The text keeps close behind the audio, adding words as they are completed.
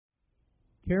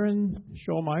Karen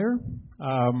Schollmeyer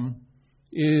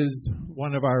is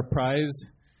one of our prize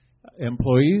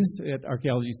employees at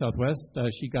Archaeology Southwest.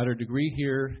 She got her degree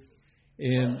here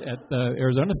at the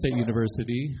Arizona State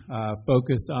University,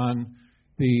 focus on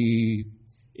the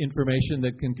information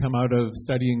that can come out of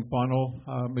studying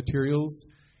faunal materials.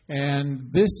 And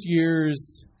this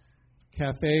year's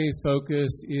cafe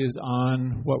focus is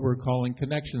on what we're calling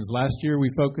connections. Last year we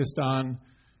focused on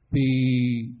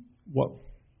what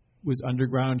was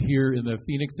underground here in the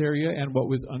Phoenix area and what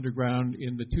was underground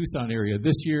in the Tucson area.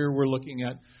 This year we're looking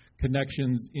at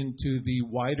connections into the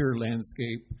wider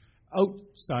landscape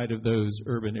outside of those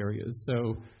urban areas.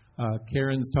 So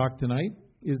Karen's talk tonight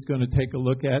is going to take a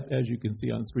look at, as you can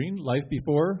see on screen, life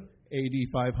before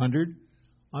AD 500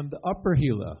 on the Upper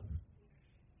Gila,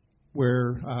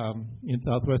 where in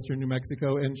southwestern New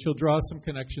Mexico, and she'll draw some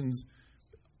connections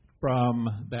from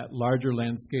that larger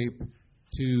landscape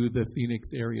to the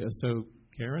Phoenix area. So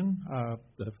Karen,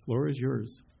 the floor is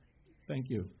yours. Thank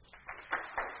you.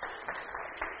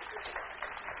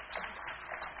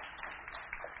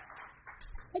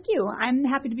 Thank you. I'm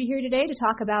happy to be here today to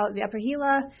talk about the Upper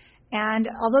Gila. And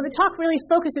although the talk really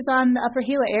focuses on the Upper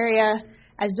Gila area,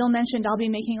 as Bill mentioned, I'll be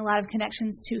making a lot of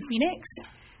connections to Phoenix.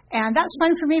 And that's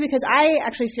fun for me because I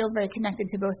actually feel very connected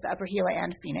to both the Upper Gila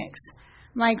and Phoenix.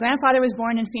 My grandfather was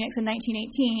born in Phoenix in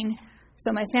 1918,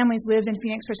 so my family's lived in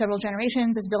Phoenix for several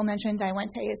generations. As Bill mentioned, I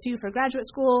went to ASU for graduate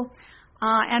school.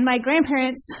 And my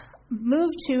grandparents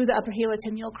moved to the Upper Gila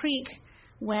to Mule Creek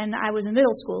when I was a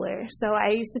middle schooler. So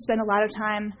I used to spend a lot of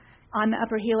time on the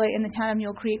Upper Gila in the town of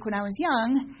Mule Creek when I was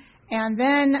young. And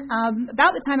then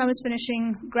about the time I was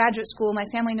finishing graduate school, my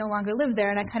family no longer lived there.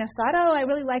 And I kind of thought, oh, I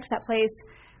really liked that place.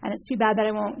 And it's too bad that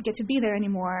I won't get to be there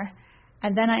anymore.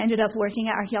 And then I ended up working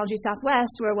at Archaeology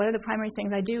Southwest, where one of the primary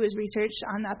things I do is research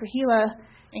on the Upper Gila,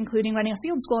 including running a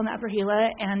field school in the Upper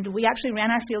Gila. And we actually ran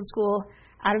our field school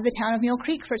out of the town of Mule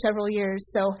Creek for several years.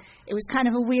 So it was kind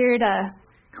of a weird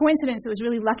coincidence that was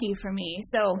really lucky for me.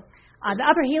 So the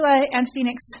Upper Gila and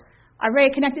Phoenix are very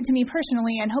connected to me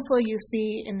personally, and hopefully you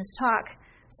see in this talk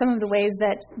some of the ways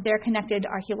that they're connected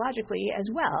archaeologically as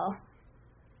well.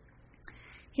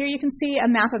 Here you can see a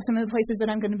map of some of the places that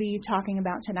I'm going to be talking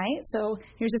about tonight. So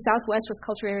here's the Southwest with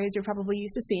culture areas you're probably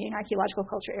used to seeing, archaeological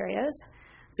culture areas.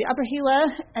 The Upper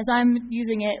Gila, as I'm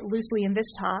using it loosely in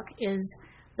this talk, is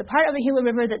the part of the Gila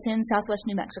River that's in southwest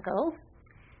New Mexico.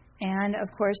 And of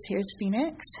course, here's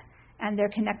Phoenix, and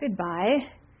they're connected by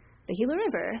the Gila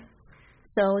River.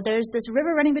 So there's this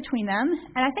river running between them,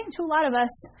 and I think to a lot of us,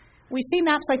 we see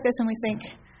maps like this and we think,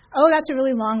 oh, that's a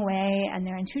really long way, and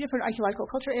they're in two different archaeological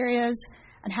culture areas,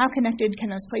 and how connected can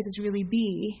those places really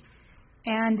be?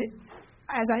 And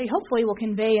as I hopefully will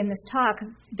convey in this talk,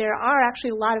 there are actually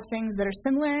a lot of things that are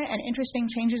similar and interesting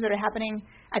changes that are happening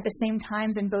at the same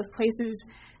times in both places,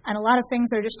 and a lot of things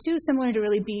that are just too similar to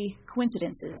really be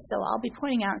coincidences. So I'll be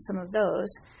pointing out some of those.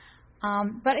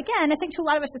 But again, I think to a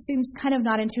lot of us it seems kind of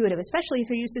not intuitive, especially if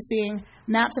you're used to seeing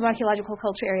maps of archaeological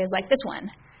culture areas like this one,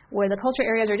 where the culture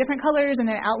areas are different colors and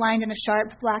they're outlined in a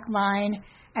sharp black line,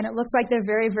 and it looks like they're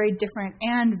very, very different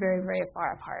and very, very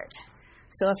far apart.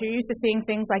 So if you're used to seeing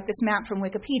things like this map from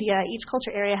Wikipedia, each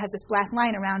culture area has this black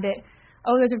line around it.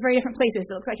 Oh, those are very different places.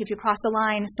 It looks like if you cross the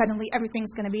line, suddenly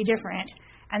everything's going to be different.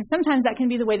 And sometimes that can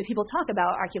be the way that people talk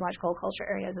about archaeological culture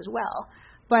areas as well.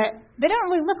 But they don't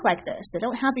really look like this. They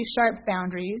don't have these sharp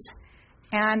boundaries.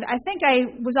 And I think I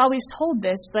was always told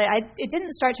this, but it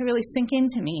didn't start to really sink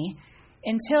into me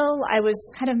until I was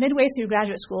kind of midway through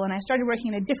graduate school, and I started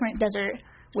working in a different desert,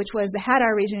 which was the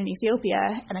Hadar region in Ethiopia.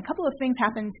 And a couple of things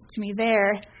happened to me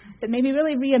there that made me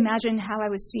really reimagine how I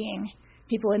was seeing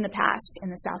people in the past in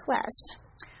the Southwest.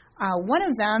 One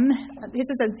of them, this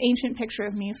is an ancient picture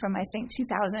of me from, I think,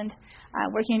 2000,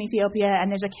 working in Ethiopia,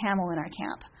 and there's a camel in our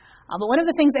camp. But one of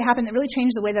the things that happened that really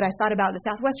changed the way that I thought about the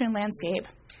Southwestern landscape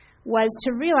was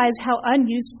to realize how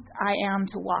unused I am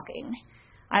to walking.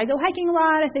 I go hiking a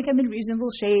lot. I think I'm in reasonable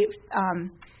shape.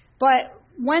 But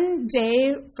one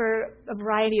day, for a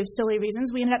variety of silly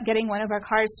reasons, we ended up getting one of our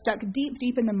cars stuck deep,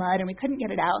 deep in the mud, and we couldn't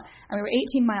get it out. And we were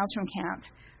 18 miles from camp.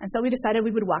 And so we decided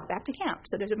we would walk back to camp.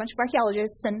 So there's a bunch of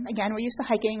archaeologists, and again, we're used to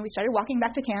hiking. We started walking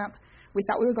back to camp. We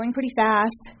thought we were going pretty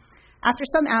fast. After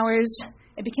some hours,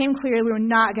 it became clear we were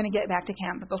not going to get back to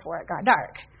camp before it got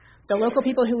dark. The local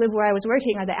people who live where I was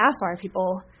working are the Afar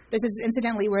people. This is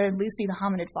incidentally where Lucy the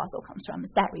hominid fossil comes from.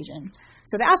 It's that region.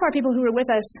 So the Afar people who were with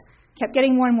us kept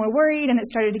getting more and more worried, and it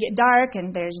started to get dark,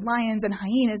 and there's lions and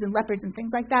hyenas and leopards and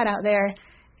things like that out there.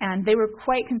 And they were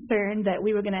quite concerned that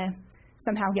we were going to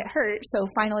somehow get hurt. So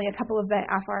finally, a couple of the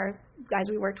Afar guys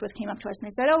we worked with came up to us and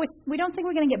they said, we don't think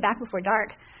we're going to get back before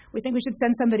dark. We think we should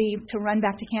send somebody to run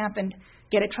back to camp and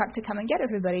get a truck to come and get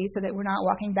everybody so that we're not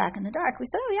walking back in the dark. We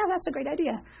said, yeah, that's a great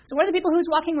idea. So one of the people who was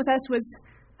walking with us was,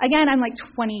 again, I'm like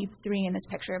 23 in this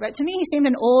picture, but to me he seemed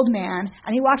an old man,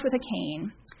 and he walked with a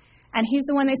cane. And he's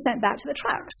the one they sent back to the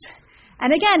trucks.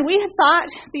 And again, we had thought,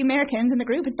 the Americans in the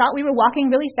group had thought we were walking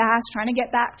really fast, trying to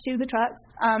get back to the trucks.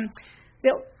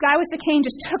 The guy with the cane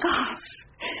just took off.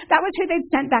 That was who they'd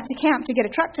sent back to camp to get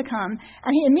a truck to come.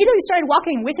 And he immediately started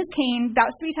walking with his cane about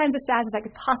 3 times as fast as I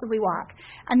could possibly walk.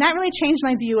 And that really changed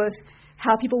my view of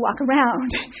how people walk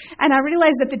around. And I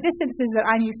realized that the distances that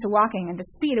I'm used to walking and the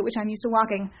speed at which I'm used to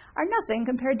walking are nothing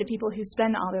compared to people who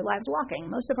spend all their lives walking.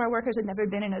 Most of our workers had never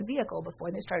been in a vehicle before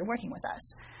they started working with us.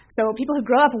 So people who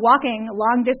grow up walking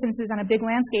long distances on a big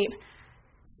landscape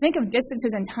think of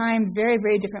distances and time very,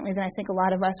 very differently than I think a lot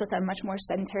of us with our much more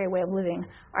sedentary way of living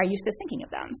are used to thinking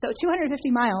of them. So 250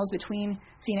 miles between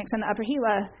Phoenix and the Upper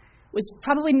Gila was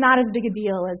probably not as big a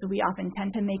deal as we often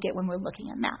tend to make it when we're looking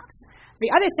at maps.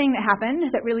 The other thing that happened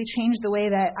that really changed the way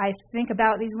that I think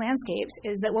about these landscapes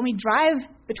is that when we drive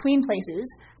between places,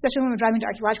 especially when we're driving to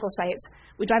archaeological sites,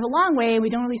 we drive a long way,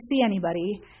 we don't really see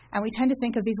anybody, and we tend to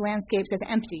think of these landscapes as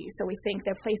empty. So we think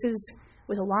they're places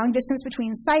with a long distance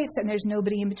between sites and there's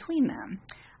nobody in between them.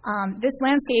 This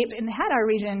landscape in the Hadar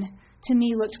region, to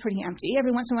me, looked pretty empty.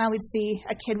 Every once in a while we'd see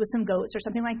a kid with some goats or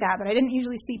something like that, but I didn't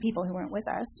usually see people who weren't with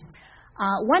us.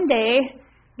 One day,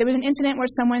 there was an incident where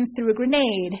someone threw a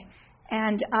grenade,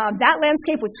 and that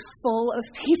landscape was full of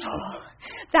people.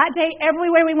 That day,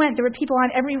 everywhere we went, there were people on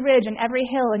every ridge and every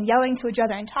hill and yelling to each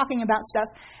other and talking about stuff,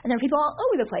 and there were people all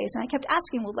over the place, and I kept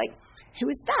asking, well, like, who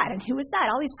is that, and who is that?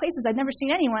 All these places I'd never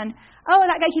seen anyone. Oh,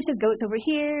 that guy keeps his goats over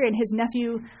here, and his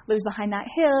nephew lives behind that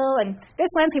hill, and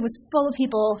this landscape was full of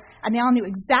people, and they all knew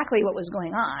exactly what was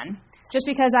going on. Just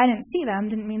because I didn't see them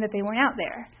didn't mean that they weren't out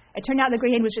there. It turned out the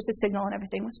grenade was just a signal and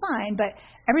everything was fine, but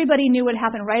everybody knew what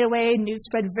happened right away. News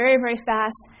spread very, very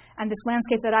fast, and this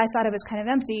landscape that I thought of as kind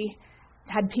of empty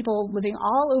had people living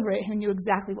all over it who knew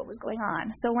exactly what was going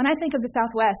on. So when I think of the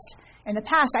Southwest in the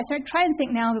past, I try and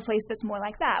think now of a place that's more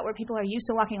like that, where people are used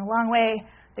to walking a long way,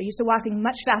 they're used to walking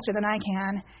much faster than I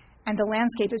can, and the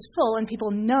landscape is full, and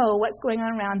people know what's going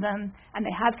on around them, and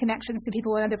they have connections to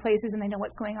people in other places, and they know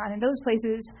what's going on in those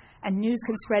places, and news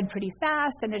can spread pretty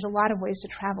fast, and there's a lot of ways to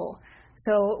travel.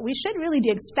 So we should really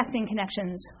be expecting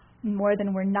connections more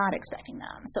than we're not expecting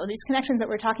them. So these connections that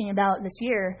we're talking about this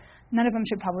year, none of them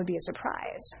should probably be a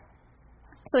surprise.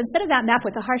 So instead of that map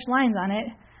with the harsh lines on it,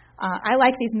 I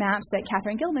like these maps that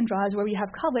Catherine Gilman draws where you have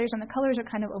colors, and the colors are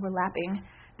kind of overlapping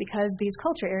because these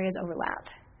culture areas overlap.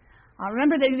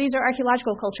 Remember that these are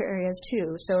archaeological culture areas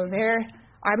too, so they're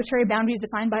arbitrary boundaries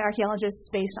defined by archaeologists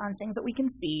based on things that we can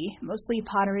see, mostly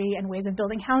pottery and ways of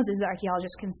building houses that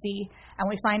archaeologists can see, and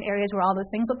we find areas where all those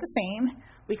things look the same.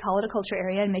 We call it a culture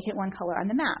area and make it one color on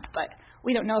the map, but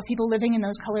we don't know if people living in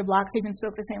those color blocks even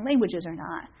spoke the same languages or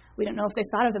not. We don't know if they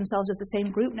thought of themselves as the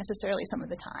same group necessarily some of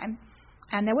the time,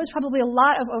 and there was probably a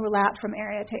lot of overlap from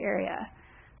area to area.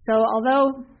 So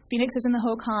although Phoenix is in the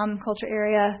Hohokam culture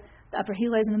area, the Upper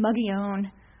Gila is in the Mogollon,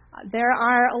 there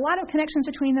are a lot of connections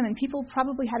between them, and people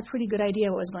probably had a pretty good idea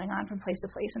what was going on from place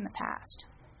to place in the past.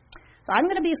 So I'm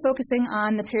going to be focusing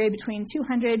on the period between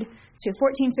 200 to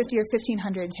 1450 or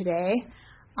 1500 today,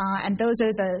 and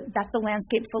that's the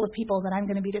landscape full of people that I'm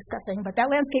going to be discussing. But that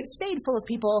landscape stayed full of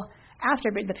people after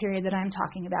the period that I'm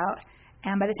talking about,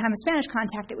 and by the time of Spanish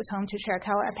contact, it was home to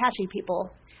Chiricahua Apache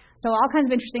people. So all kinds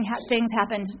of interesting things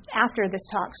happened after this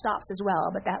talk stops as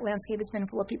well, but that landscape has been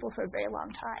full of people for a very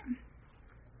long time.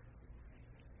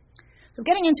 So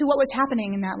getting into what was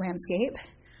happening in that landscape,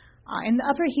 in the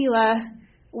Upper Gila,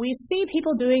 we see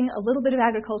people doing a little bit of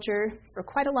agriculture for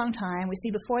quite a long time. We see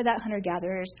before that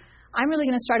hunter-gatherers. I'm really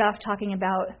going to start off talking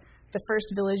about the first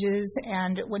villages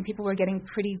and when people were getting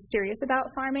pretty serious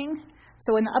about farming.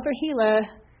 So in the Upper Gila,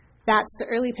 that's the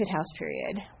early pit house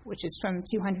period, which is from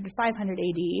 200 to 500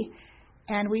 AD.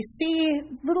 And we see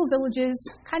little villages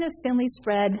kind of thinly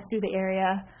spread through the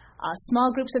area,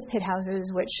 small groups of pit houses,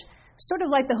 which sort of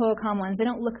like the Hohokam ones, they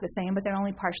don't look the same, but they're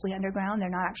only partially underground. They're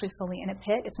not actually fully in a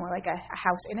pit. It's more like a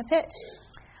house in a pit.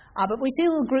 But we see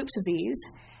little groups of these.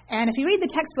 And if you read the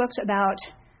textbooks about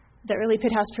the early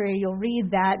pit house period, you'll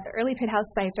read that the early pit house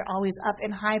sites are always up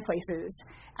in high places,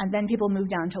 and then people move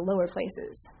down to lower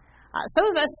places. Some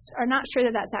of us are not sure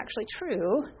that that's actually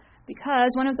true, because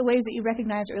one of the ways that you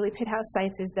recognize early pit house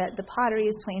sites is that the pottery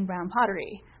is plain brown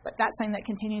pottery. But that's something that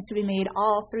continues to be made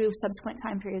all through subsequent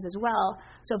time periods as well.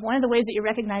 So if one of the ways that you're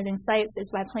recognizing sites is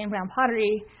by plain brown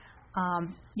pottery,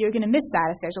 you're going to miss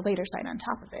that if there's a later site on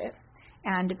top of it.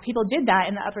 And people did that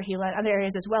in the Upper Gila and other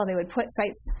areas as well. They would put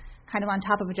sites kind of on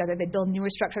top of each other. They'd build newer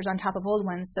structures on top of old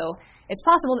ones. So it's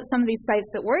possible that some of these sites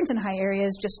that weren't in high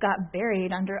areas just got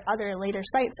buried under other later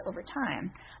sites over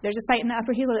time. There's a site in the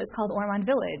Upper Gila that's called Ormond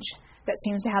Village that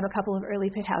seems to have a couple of early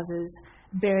pit houses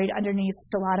buried underneath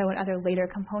Salado and other later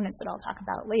components that I'll talk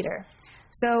about later.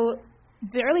 So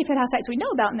the early pit house sites we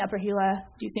know about in the Upper Gila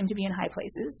do seem to be in high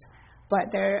places, but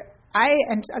I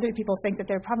and other people think that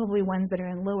they're probably ones that are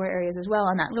in lower areas as well,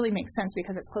 and that really makes sense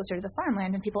because it's closer to the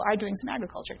farmland and people are doing some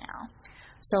agriculture now.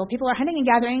 So people are hunting and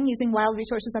gathering, using wild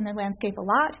resources on their landscape a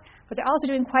lot, but they're also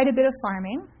doing quite a bit of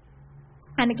farming.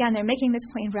 And again, they're making this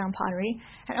plain brown pottery,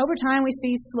 and over time we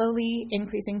see slowly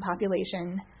increasing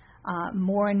population,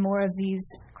 more and more of these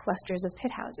clusters of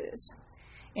pit houses.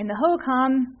 In the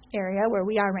Hohokam area, where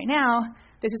we are right now,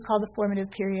 this is called the formative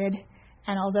period.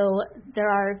 And although there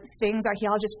are things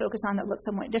archaeologists focus on that look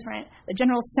somewhat different, the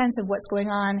general sense of what's going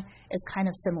on is kind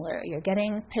of similar. You're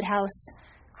getting pit house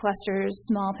clusters,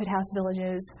 small pit house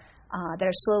villages that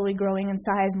are slowly growing in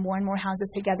size, more and more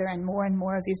houses together, and more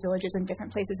of these villages in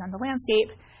different places on the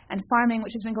landscape. And farming,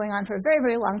 which has been going on for a very,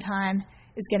 very long time,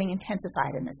 is getting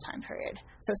intensified in this time period.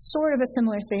 So sort of a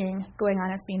similar thing going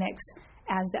on in Phoenix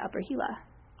as the Upper Gila.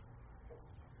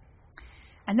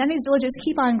 And then these villages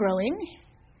keep on growing.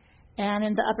 And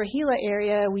in the Upper Gila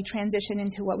area, we transition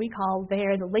into what we call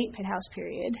there the late pit house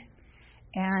period.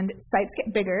 And sites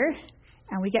get bigger,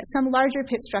 and we get some larger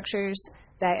pit structures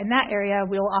that in that area,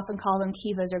 we'll often call them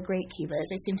kivas or great kivas.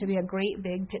 They seem to be a great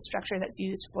big pit structure that's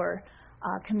used for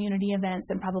community events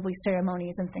and probably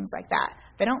ceremonies and things like that.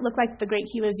 They don't look like the great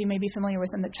kivas you may be familiar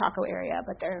with in the Chaco area,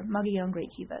 but they're Mogollon great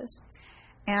kivas.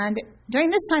 And during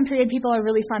this time period, people are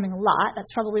really farming a lot.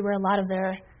 That's probably where a lot of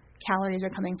their calories are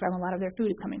coming from, a lot of their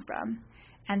food is coming from.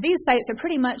 And these sites are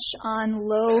pretty much on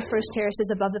low first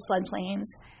terraces above the floodplains,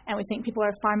 and we think people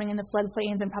are farming in the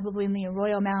floodplains and probably in the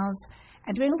arroyo mouths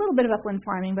and doing a little bit of upland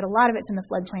farming, but a lot of it's in the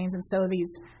floodplains, and so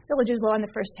these villages low on the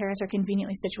first terrace are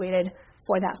conveniently situated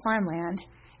for that farmland.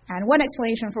 And one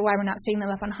explanation for why we're not seeing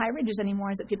them up on high ridges anymore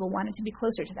is that people wanted to be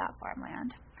closer to that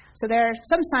farmland. So there are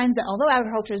some signs that although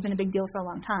agriculture has been a big deal for a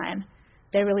long time,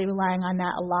 they're really relying on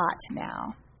that a lot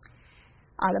now.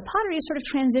 The pottery sort of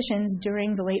transitions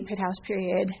during the late pit house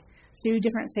period through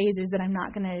different phases that I'm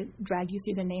not going to drag you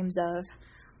through the names of.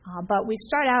 But we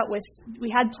start out with, we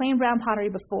had plain brown pottery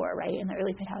before, right, in the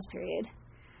early pit house period.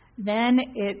 Then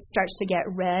it starts to get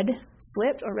red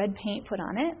slipped or red paint put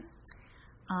on it.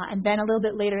 And then a little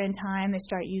bit later in time, they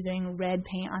start using red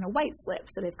paint on a white slip.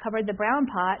 So they've covered the brown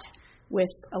pot with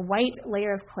a white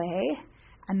layer of clay,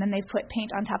 and then they put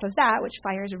paint on top of that, which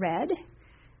fires red.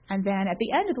 And then at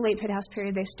the end of the late pit house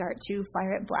period, they start to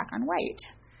fire it black on white.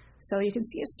 So you can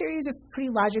see a series of pretty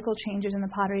logical changes in the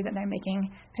pottery that they're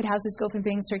making. Pit houses go from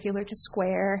being circular to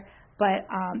square, but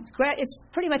it's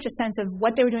pretty much a sense of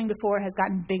what they were doing before has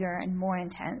gotten bigger and more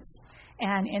intense.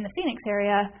 And in the Phoenix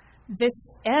area,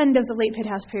 this end of the late pit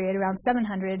house period, around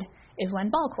 700, is when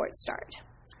ball courts start.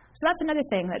 So that's another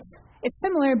thing it's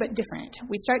similar but different.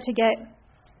 We start to get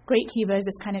great kivas,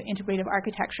 this kind of integrative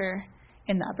architecture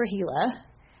in the Upper Gila.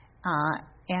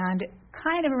 And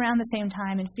kind of around the same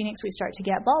time in Phoenix, we start to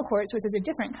get ball courts, which is a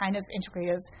different kind of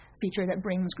integrative feature that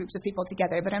brings groups of people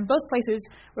together. But in both places,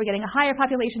 we're getting a higher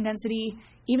population density,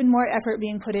 even more effort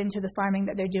being put into the farming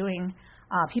that they're doing,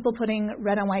 people putting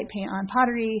red on white paint on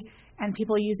pottery, and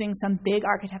people using some big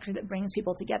architecture that brings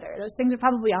people together. Those things are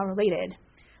probably all related.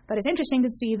 But it's interesting to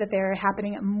see that they're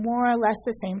happening at more or less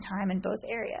the same time in both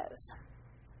areas.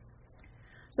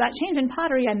 So that change in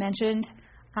pottery I mentioned,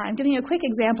 I'm giving you a quick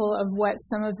example of what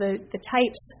some of the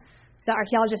types that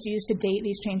archaeologists use to date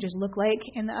these changes look like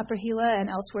in the Upper Gila and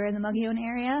elsewhere in the Mogollon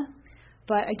area.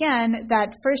 But again,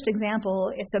 that first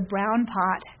example, it's a brown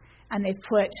pot, and they've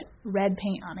put red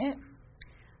paint on it.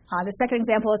 The second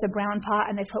example is a brown pot,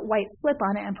 and they put white slip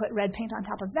on it and put red paint on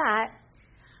top of that.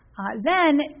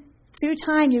 Then, through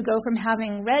time, you go from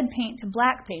having red paint to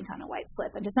black paint on a white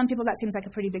slip. And to some people, that seems like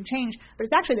a pretty big change, but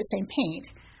it's actually the same paint.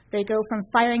 They go from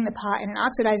firing the pot in an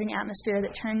oxidizing atmosphere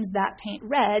that turns that paint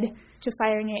red to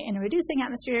firing it in a reducing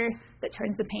atmosphere that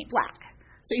turns the paint black.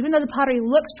 So even though the pottery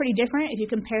looks pretty different, if you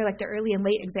compare like the early and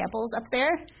late examples up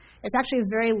there, it's actually a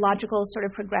very logical sort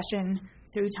of progression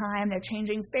through time. They're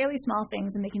changing fairly small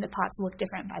things and making the pots look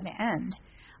different by the end.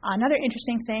 Another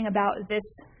interesting thing about this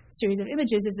series of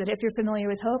images is that if you're familiar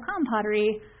with Hohokam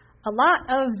pottery, a lot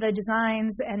of the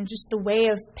designs and just the way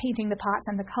of painting the pots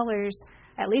and the colors,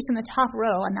 at least in the top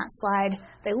row on that slide,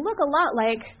 they look a lot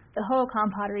like the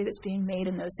Hohokam pottery that's being made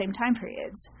in those same time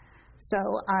periods. So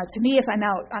to me, if I'm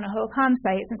out on a Hohokam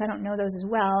site, since I don't know those as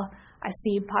well, I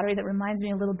see pottery that reminds me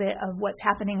a little bit of what's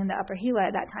happening in the Upper Gila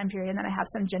at that time period, and then I have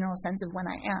some general sense of when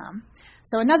I am.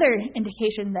 So another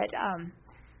indication that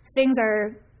things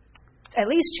are at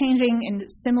least changing in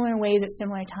similar ways at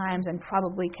similar times and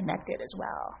probably connected as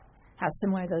well, how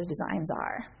similar those designs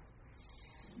are.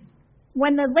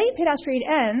 When the late Pit House period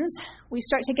ends, we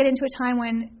start to get into a time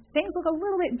when things look a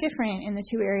little bit different in the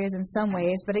two areas in some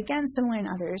ways, but again, similar in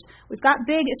others. We've got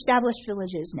big established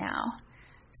villages now.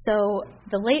 So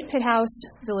the late Pit House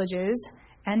villages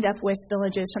end up with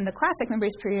villages from the Classic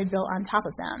Membrace period built on top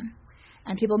of them.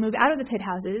 And people move out of the pit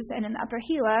houses, and in the Upper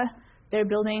Gila, they're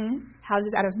building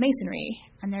houses out of masonry,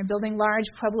 and they're building large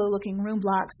Pueblo-looking room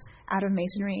blocks out of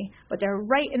masonry, but they're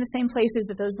right in the same places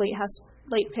that those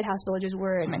late pit house villages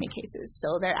were in many cases.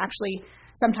 So they're actually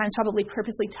sometimes probably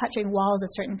purposely touching walls of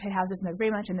certain pit houses, and they're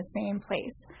very much in the same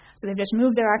place. So they've just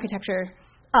moved their architecture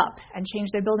up and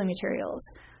changed their building materials.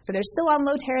 So they're still on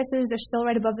low terraces, they're still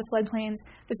right above the floodplains.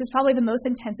 This is probably the most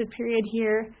intensive period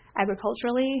here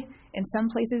agriculturally. In some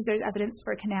places there's evidence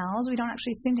for canals. We don't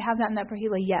actually seem to have that in the Upper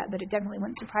Gila yet, but it definitely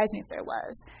wouldn't surprise me if there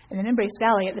was. In the Membrace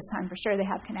Valley at this time, for sure, they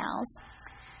have canals.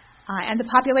 And the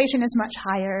population is much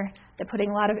higher. They're putting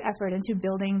a lot of effort into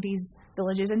building these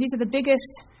villages, and these are the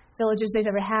biggest villages they've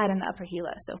ever had in the Upper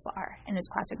Gila so far in this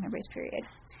Classic Membrace period.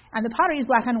 And the pottery is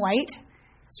black on white,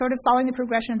 sort of following the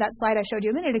progression of that slide I showed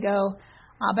you a minute ago.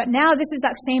 But now this is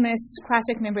that famous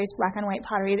Classic Membrace black on white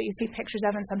pottery that you see pictures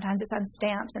of, and sometimes it's on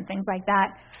stamps and things like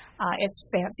that. It's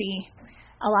fancy.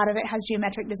 A lot of it has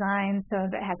geometric designs, so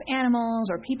it has animals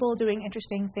or people doing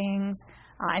interesting things.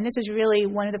 And this is really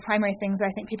one of the primary things that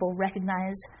I think people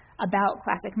recognize about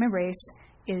Classic Membrace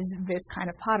is this kind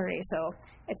of pottery. So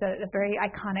it's a very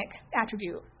iconic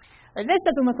attribute. But this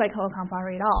doesn't look like Hohokam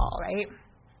pottery at all, right?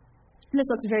 This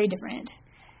looks very different.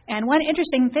 And one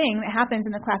interesting thing that happens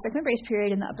in the Classic Membrace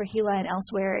period in the Upper Gila and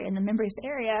elsewhere in the Membrace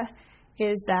area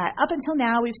is that up until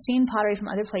now we've seen pottery from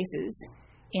other places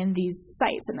in these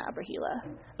sites in the Upper Gila.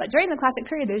 But during the Classic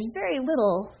period, there's very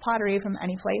little pottery from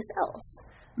any place else.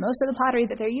 Most of the pottery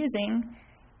that they're using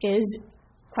is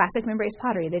Classic Membrace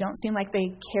pottery. They don't seem like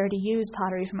they care to use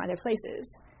pottery from other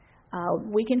places.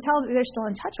 We can tell that they're still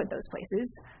in touch with those places.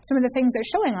 Some of the things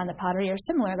they're showing on the pottery are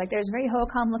similar, like there's very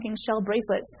Hohokam-looking shell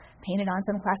bracelets painted on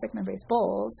some Classic Membrace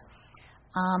bowls.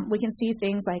 We can see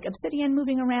things like obsidian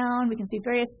moving around. We can see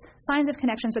various signs of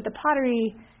connections, but the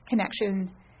pottery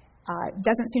connection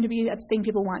doesn't seem to be a thing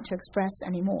people want to express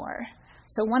anymore.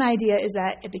 So one idea is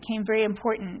that it became very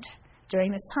important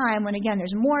during this time when, again,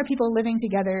 there's more people living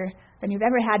together than you've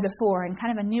ever had before, and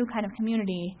kind of a new kind of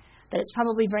community, that it's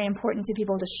probably very important to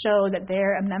people to show that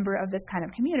they're a member of this kind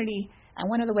of community. And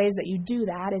one of the ways that you do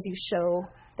that is you show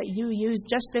that you use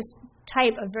just this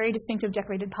type of very distinctive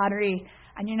decorated pottery,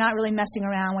 and you're not really messing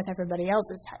around with everybody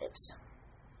else's types.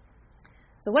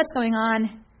 So what's going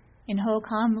on in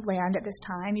Hohokam land at this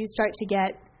time? You start to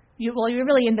get, you're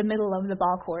really in the middle of the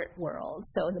ball court world.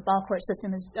 So the ball court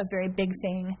system is a very big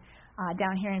thing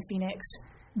down here in Phoenix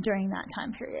during that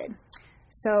time period.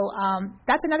 So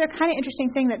that's another kind of interesting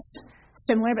thing that's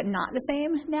similar but not the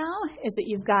same now, is that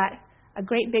you've got a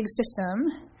great big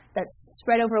system that's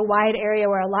spread over a wide area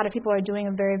where a lot of people are doing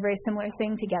a very, very similar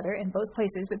thing together in both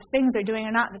places, but the things they're doing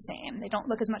are not the same. They don't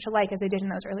look as much alike as they did in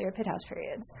those earlier pit house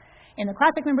periods. In the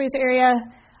Classic Membrace area,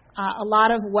 a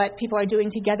lot of what people are doing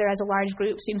together as a large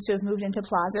group seems to have moved into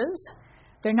plazas.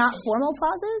 They're not formal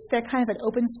plazas. They're kind of an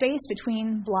open space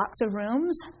between blocks of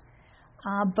rooms.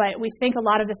 But we think a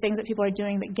lot of the things that people are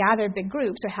doing that gather big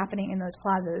groups are happening in those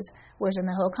plazas, whereas in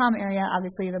the Hohokam area,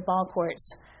 obviously the ball courts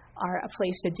are a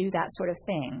place to do that sort of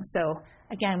thing. So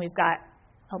again, we've got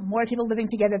more people living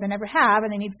together than ever have,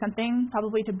 and they need something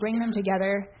probably to bring them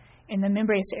together. In the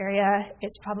Membrace area,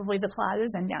 it's probably the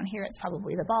plazas, and down here it's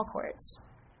probably the ball courts.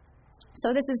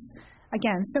 So this is,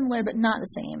 again, similar but not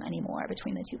the same anymore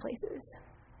between the two places.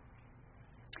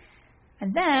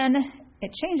 And then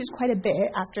it changes quite a bit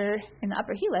after, in the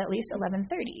Upper Gila, at least 1130.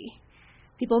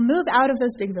 People move out of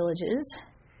those big villages,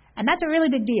 and that's a really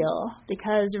big deal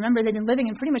because, remember, they've been living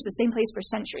in pretty much the same place for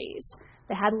centuries.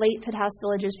 They had late pit house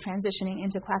villages transitioning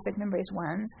into Classic Membrace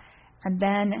ones, and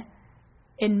then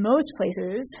in most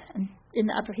places, and in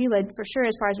the Upper Gila, for sure,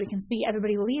 as far as we can see,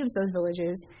 everybody leaves those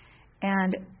villages,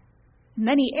 and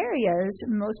many areas,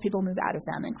 most people move out of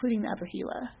them, including the Upper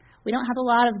Gila. We don't have a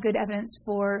lot of good evidence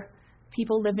for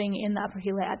people living in the Upper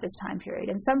Gila at this time period.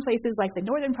 In some places, like the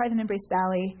northern part of the Membrace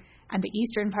Valley and the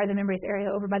eastern part of the Membrace area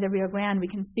over by the Rio Grande,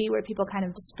 we can see where people kind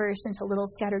of dispersed into little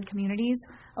scattered communities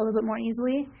a little bit more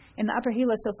easily. In the Upper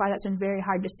Gila, so far, that's been very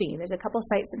hard to see. There's a couple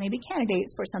sites that may be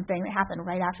candidates for something that happened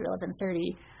right after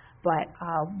 1130, but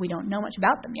we don't know much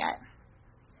about them yet.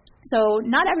 So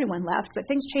not everyone left, but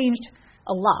things changed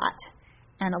a lot,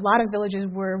 and a lot of villages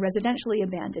were residentially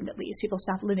abandoned, at least. People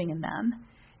stopped living in them,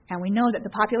 and we know that the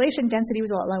population density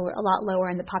was a lot lower,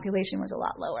 and the population was a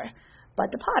lot lower. But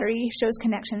the pottery shows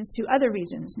connections to other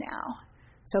regions now.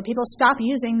 So people stop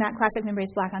using that classic membrane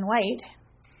black on white,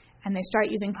 and they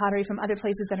start using pottery from other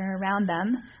places that are around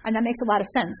them. And that makes a lot of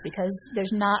sense because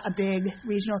there's not a big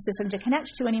regional system to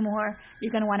connect to anymore.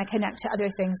 You're going to want to connect to other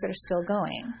things that are still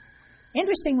going.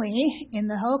 Interestingly, in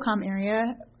the Hohokam area,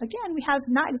 again, we have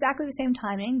not exactly the same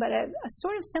timing, but a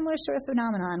sort of similar sort of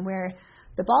phenomenon where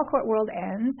the ball court world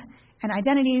ends, and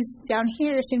identities down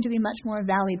here seem to be much more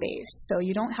valley-based. So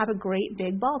you don't have a great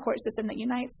big ball court system that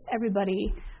unites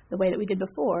everybody the way that we did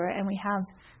before, and we have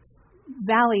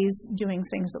valleys doing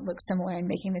things that look similar and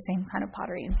making the same kind of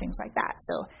pottery and things like that.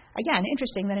 So again,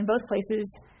 interesting that in both places,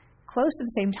 close at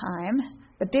the same time,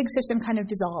 the big system kind of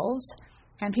dissolves,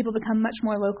 and people become much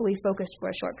more locally focused for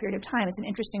a short period of time. It's an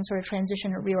interesting sort of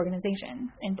transition or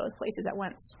reorganization in both places at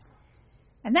once.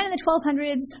 And then in the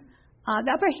 1200s,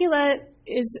 the Upper Gila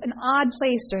is an odd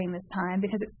place during this time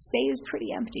because it stays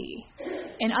pretty empty.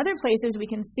 In other places, we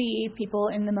can see people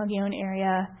in the Mogollon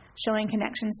area showing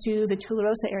connections to the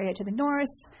Tularosa area to the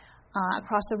north,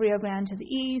 across the Rio Grande to the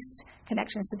east,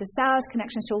 connections to the south,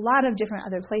 connections to a lot of different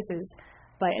other places.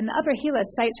 But in the Upper Gila,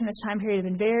 sites from this time period have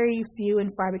been very few and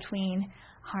far between,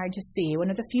 hard to see. One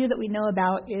of the few that we know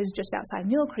about is just outside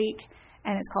Mule Creek,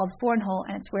 and it's called Fornholt,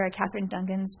 and it's where Catherine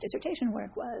Dungan's dissertation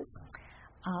work was.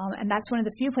 And that's one of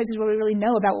the few places where we really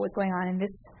know about what was going on in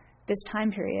this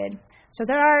time period. So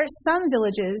there are some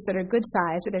villages that are good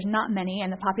size, but there's not many,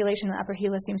 and the population in the Upper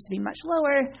Gila seems to be much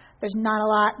lower. There's not a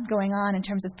lot going on in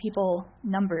terms of people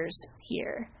numbers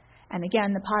here. And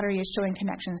again, the pottery is showing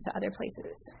connections to other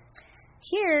places.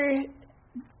 Here,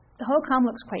 the Hohokam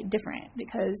looks quite different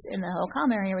because in the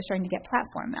Hohokam area, we're starting to get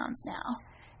platform mounds now.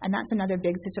 And that's another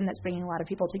big system that's bringing a lot of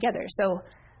people together. So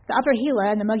the Upper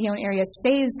Gila and the Mogollon area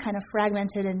stays kind of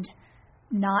fragmented and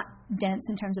not dense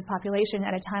in terms of population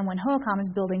at a time when Hohokam is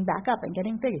building back up and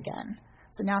getting big again.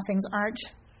 So now things aren't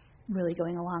really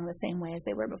going along the same way as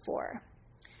they were before,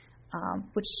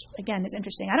 which, again, is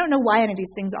interesting. I don't know why any of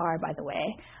these things are, by the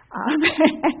way.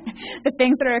 The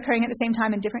things that are occurring at the same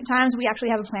time in different times, we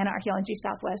actually have a plan at Archaeology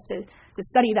Southwest to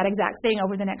study that exact thing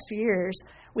over the next few years.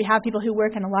 We have people who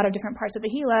work in a lot of different parts of the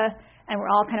Gila, and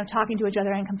we're all kind of talking to each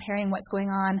other and comparing what's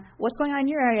going on in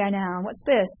your area now, what's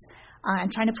this,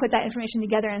 and trying to put that information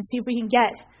together and see if we can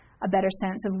get a better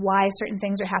sense of why certain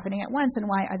things are happening at once and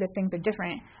why other things are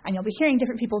different. And you'll be hearing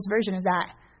different people's version of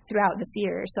that throughout this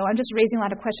year. So I'm just raising a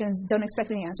lot of questions. Don't expect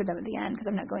me to answer them at the end because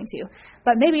I'm not going to.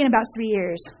 But maybe in about 3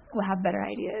 years, we'll have better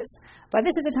ideas. But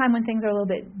this is a time when things are a little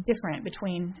bit different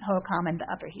between Hohokam and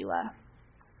the Upper Gila.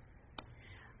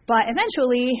 But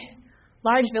eventually,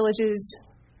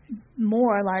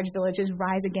 more large villages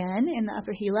rise again in the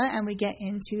Upper Gila, and we get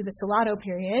into the Salado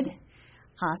period,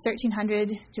 1300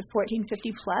 to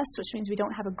 1450 plus, which means we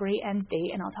don't have a great end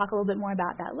date, and I'll talk a little bit more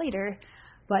about that later.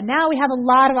 But now we have a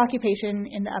lot of occupation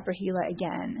in the Upper Gila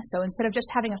again. So instead of just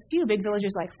having a few big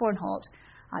villages like Fornholt,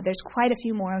 there's quite a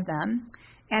few more of them.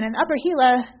 And in the Upper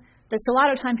Gila, the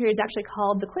Salado time period is actually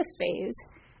called the Cliff Phase,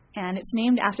 and it's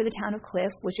named after the town of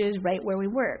Cliff, which is right where we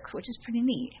work, which is pretty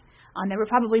neat. There were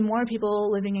probably more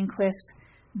people living in Cliff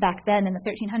back then in the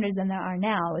 1300s than there are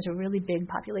now. It was a really big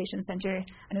population center,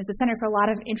 and it was a center for a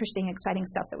lot of interesting, exciting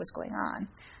stuff that was going on.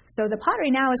 So the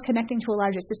pottery now is connecting to a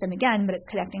larger system again, but it's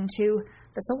connecting to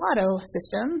the Salado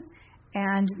system.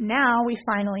 And now we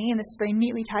finally, and this very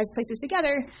neatly ties places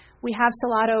together, we have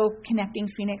Salado connecting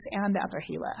Phoenix and the Upper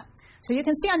Gila. So you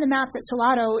can see on the maps that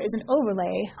Salado is an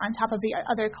overlay on top of the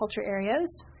other culture areas.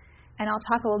 And I'll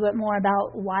talk a little bit more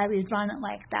about why we've drawn it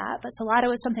like that. But Salado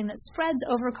is something that spreads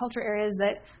over culture areas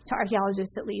that, to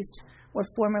archaeologists at least, were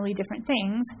formerly different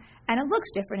things. And it looks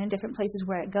different in different places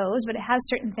where it goes, but it has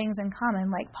certain things in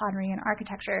common, like pottery and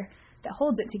architecture, that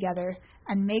holds it together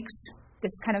and makes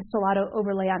this kind of Salado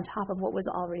overlay on top of what was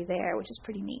already there, which is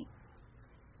pretty neat.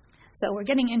 So we're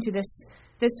getting into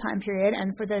this time period,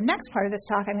 and for the next part of this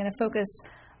talk, I'm going to focus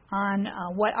on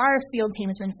what our field team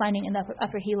has been finding in the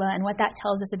Upper Gila and what that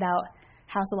tells us about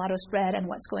how Salado spread and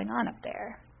what's going on up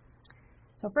there.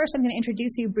 So first, I'm going to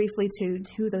introduce you briefly to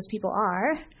who those people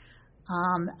are.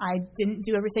 I didn't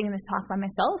do everything in this talk by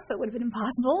myself. It would have been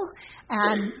impossible.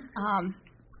 And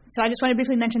so I just want to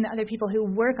briefly mention the other people who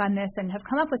work on this and have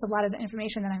come up with a lot of the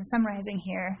information that I'm summarizing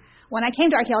here. When I came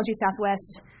to Archaeology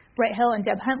Southwest, Brett Hill and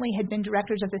Deb Huntley had been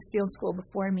directors of this field school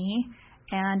before me,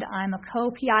 and I'm a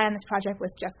co-PI on this project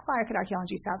with Jeff Clark at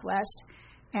Archaeology Southwest.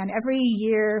 And every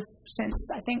year since,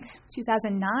 I think,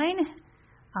 2009,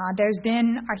 There's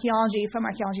been archaeology from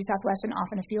Archaeology Southwest and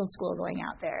often a field school going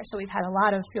out there. So we've had a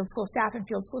lot of field school staff and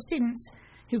field school students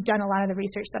who've done a lot of the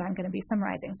research that I'm going to be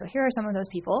summarizing. So here are some of those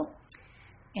people.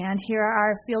 And here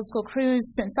are our field school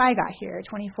crews since I got here,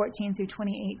 2014 through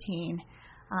 2018.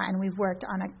 And we've worked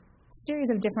on a series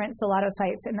of different Solado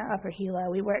sites in the Upper Gila.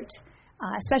 We worked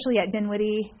especially at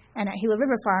Dinwiddie and at Gila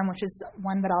River Farm, which is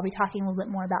one that I'll be talking a little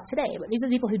bit more about today. But these are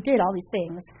the people who did all these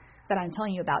things that I'm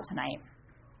telling you about tonight.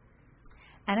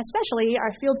 And especially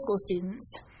our field school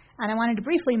students. And I wanted to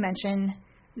briefly mention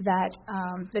that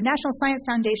the National Science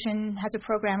Foundation has a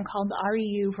program called the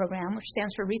REU program, which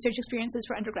stands for Research Experiences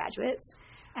for Undergraduates.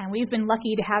 And we've been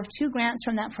lucky to have 2 grants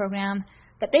from that program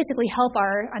that basically help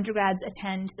our undergrads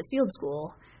attend the field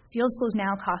school. Field schools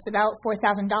now cost about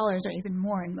 $4,000 or even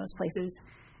more in most places,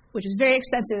 which is very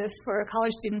expensive for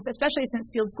college students, especially since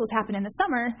field schools happen in the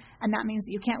summer, and that means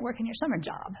that you can't work in your summer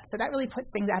job. So that really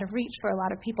puts things out of reach for a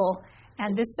lot of people.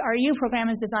 And this REU program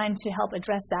is designed to help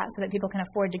address that so that people can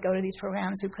afford to go to these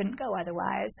programs who couldn't go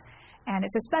otherwise. And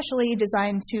it's especially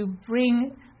designed to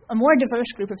bring a more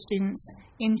diverse group of students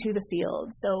into the field.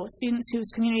 So students whose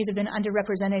communities have been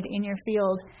underrepresented in your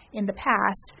field in the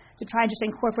past, to try and just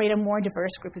incorporate a more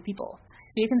diverse group of people.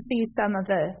 So you can see some of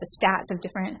the stats of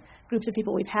different groups of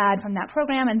people we've had from that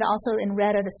program, and also in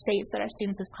red are the states that our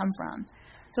students have come from.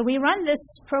 So we run this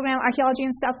program, Archaeology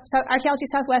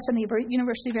Southwest and the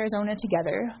University of Arizona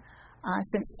together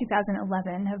since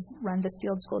 2011, have run this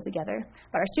field school together.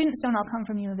 But our students don't all come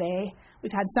from U of A.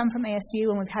 We've had some from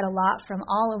ASU, and we've had a lot from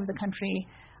all over the country,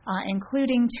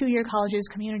 including 2-year colleges,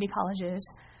 community colleges,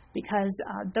 because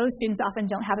those students often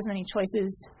don't have as many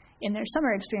choices in their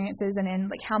summer experiences and in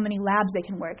like how many labs they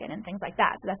can work in and things like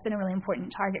that. So that's been a really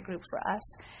important target group for us.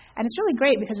 And it's really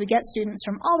great because we get students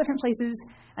from all different places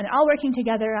and they're all working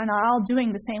together and are all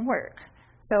doing the same work.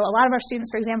 So a lot of our students,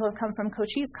 for example, have come from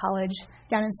Cochise College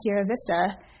down in Sierra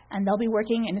Vista, and they'll be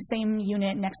working in the same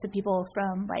unit next to people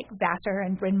from like Vassar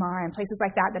and Bryn Mawr and places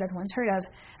like that that everyone's heard of.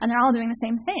 And they're all doing the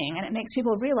same thing. And it makes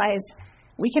people realize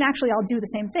we can actually all do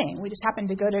the same thing. We just happen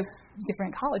to go to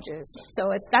different colleges.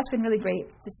 So that's been really great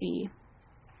to see.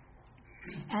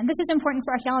 And this is important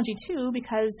for archaeology, too,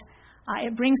 because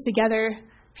it brings together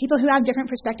people who have different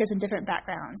perspectives and different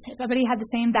backgrounds. If everybody had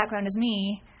the same background as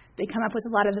me, they'd come up with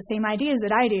a lot of the same ideas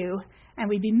that I do, and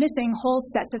we'd be missing whole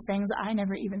sets of things I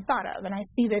never even thought of. And I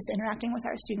see this interacting with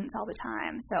our students all the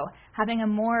time. So having a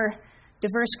more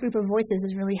diverse group of voices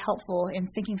is really helpful in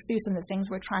thinking through some of the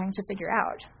things we're trying to figure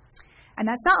out. And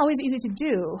that's not always easy to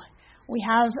do. We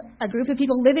have a group of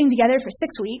people living together for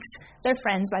 6 weeks. They're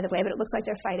friends, by the way, but it looks like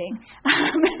they're fighting.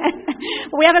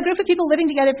 We have a group of people living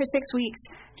together for 6 weeks,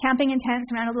 camping in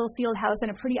tents around a little field house in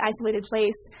a pretty isolated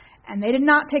place, and they did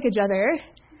not pick each other.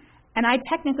 And I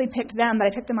technically picked them, but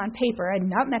I picked them on paper. I had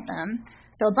not met them.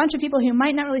 So a bunch of people who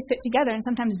might not really fit together and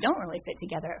sometimes don't really fit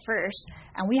together at first.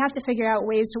 And we have to figure out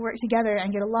ways to work together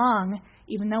and get along,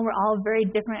 even though we're all very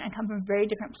different and come from very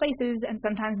different places and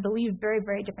sometimes believe very,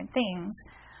 very different things.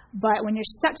 But when you're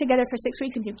stuck together for 6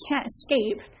 weeks and you can't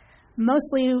escape,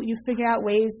 mostly you figure out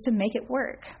ways to make it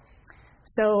work.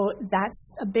 So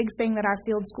that's a big thing that our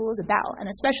field school is about. And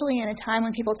especially in a time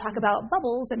when people talk about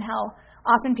bubbles and how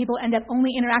often people end up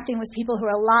only interacting with people who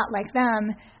are a lot like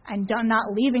them and not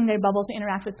leaving their bubble to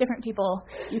interact with different people.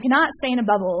 You cannot stay in a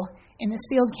bubble in this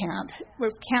field camp.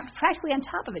 We're camped practically on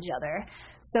top of each other.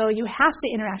 So you have to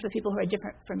interact with people who are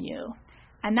different from you.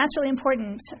 And that's really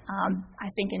important, I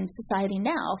think, in society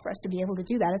now for us to be able to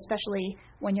do that, especially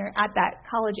when you're at that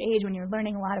college age, when you're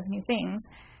learning a lot of new things.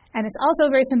 And it's also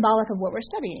very symbolic of what we're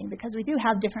studying, because we do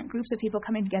have different groups of people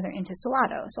coming together into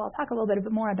Solado. So I'll talk a little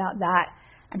bit more about that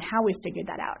and how we figured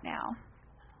that out now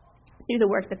through the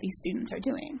work that these students are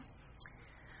doing.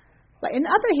 But in the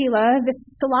Upper Gila,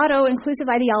 this Solado inclusive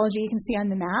ideology you can see on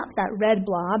the map, that red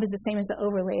blob is the same as the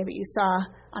overlay that you saw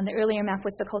on the earlier map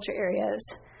with the culture areas.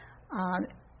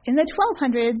 In the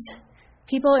 1200s,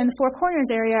 people in the Four Corners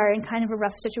area are in kind of a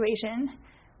rough situation.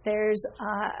 There's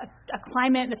a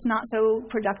climate that's not so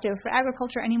productive for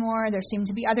agriculture anymore. There seem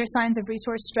to be other signs of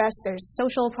resource stress. There's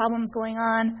social problems going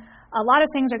on. A lot of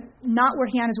things are not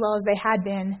working out as well as they had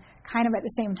been kind of at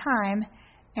the same time.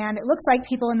 And it looks like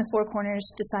people in the Four Corners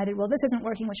decided, well, this isn't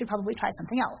working, we should probably try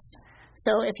something else.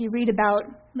 So if you read about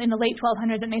in the late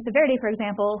 1200s at Mesa Verde, for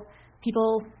example,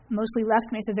 people mostly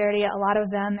left Mesa Verde. A lot of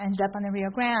them ended up on the Rio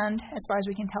Grande, as far as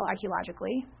we can tell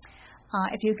archaeologically.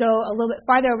 If you go a little bit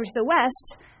farther over to the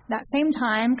west, that same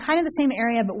time, kind of the same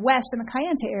area, but west in the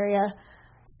Kayenta area,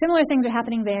 similar things are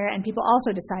happening there, and people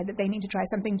also decide that they need to try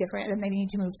something different and they need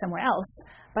to move somewhere else.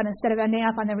 But instead of ending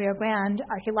up on the Rio Grande,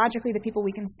 archaeologically, the people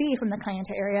we can see from the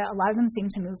Kayenta area, a lot of them seem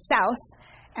to move south,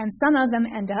 and some of them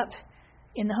end up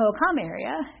in the Hohokam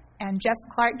area. And Jeff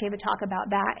Clark gave a talk about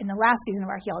that in the last season of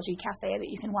Archaeology Cafe that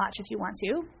you can watch if you want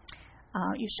to.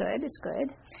 You should. It's good.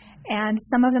 And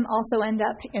some of them also end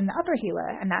up in the Upper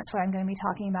Gila, and that's what I'm going to be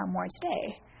talking about more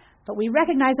today. But we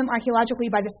recognize them archaeologically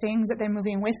by the things that they're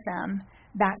moving with them.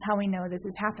 That's how we know this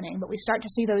is happening. But we start to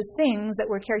see those things that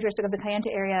were characteristic of the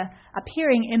Kayenta area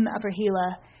appearing in the Upper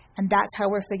Gila, and that's how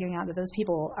we're figuring out that those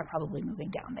people are probably moving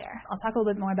down there. I'll talk a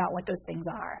little bit more about what those things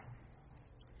are.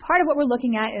 Part of what we're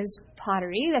looking at is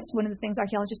pottery. That's one of the things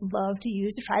archaeologists love to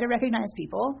use to try to recognize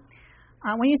people.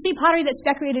 When you see pottery that's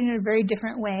decorated in a very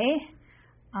different way,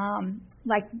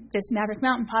 like this Maverick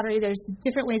Mountain pottery, there's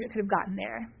different ways it could have gotten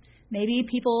there. Maybe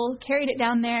people carried it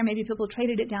down there, maybe people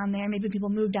traded it down there, maybe people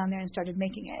moved down there and started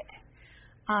making it.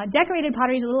 Decorated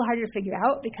pottery is a little harder to figure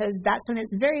out because that's when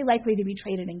it's very likely to be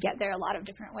traded and get there a lot of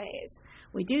different ways.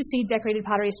 We do see decorated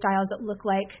pottery styles that look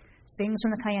like things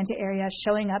from the Kayenta area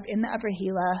showing up in the Upper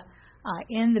Gila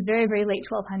in the very, very late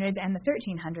 1200s and the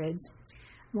 1300s.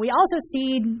 We also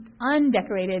see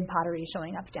undecorated pottery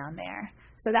showing up down there.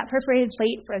 So that perforated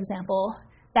plate, for example,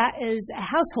 that is a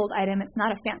household item. It's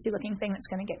not a fancy-looking thing that's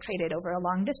going to get traded over a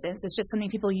long distance. It's just something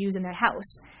people use in their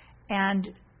house.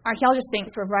 And archaeologists think,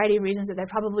 for a variety of reasons, that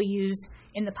they're probably used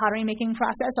in the pottery-making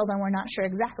process, although we're not sure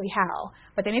exactly how.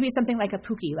 But they may be something like a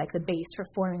puki, like the base for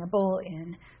forming a bowl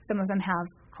in. Some of them have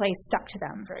clay stuck to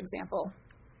them, for example.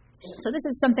 So this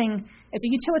is something, it's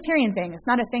a utilitarian thing. It's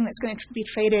not a thing that's going to be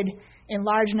traded in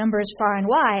large numbers far and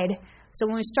wide. So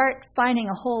when we start finding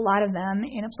a whole lot of them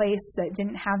in a place that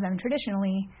didn't have them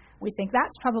traditionally, we think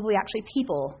that's probably actually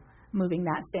people moving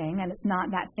that thing, and it's not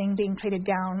that thing being traded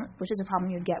down, which is a problem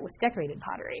you'd get with decorated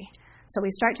pottery. So we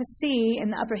start to see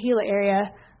in the Upper Gila area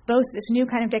both this new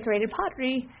kind of decorated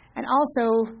pottery and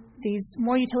also these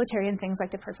more utilitarian things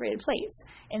like the perforated plates.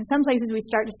 In some places, we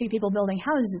start to see people building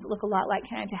houses that look a lot like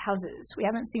Kayenta houses. We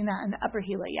haven't seen that in the Upper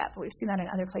Gila yet, but we've seen that in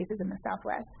other places in the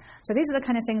Southwest. So these are the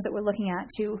kind of things that we're looking at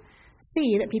to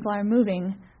see that people are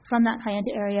moving from that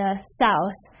Kayenta area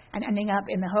south and ending up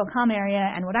in the Hohokam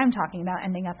area, and what I'm talking about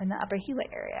ending up in the Upper Gila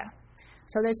area.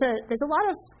 So there's a lot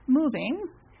of moving.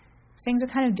 Things are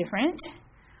kind of different.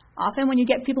 Often when you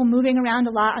get people moving around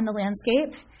a lot on the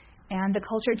landscape and the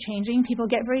culture changing, people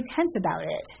get very tense about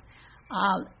it.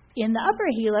 In the Upper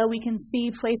Gila, we can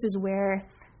see places where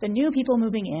the new people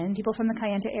moving in, people from the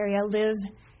Kayenta area, live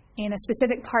in a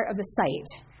specific part of the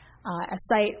site. A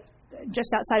site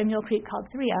just outside of Mule Creek called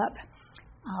Three Up.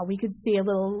 We could see a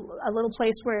little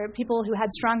place where people who had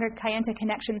stronger Kayenta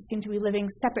connections seemed to be living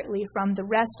separately from the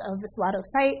rest of the Salado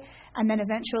site, and then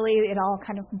eventually it all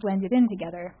kind of blended in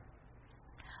together.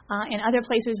 In other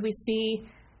places, we see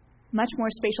much more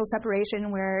spatial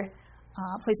separation where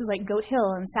places like Goat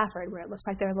Hill and Safford, where it looks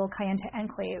like they're little Kayenta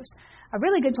enclaves. A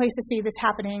really good place to see this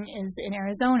happening is in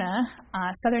Arizona,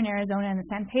 southern Arizona in the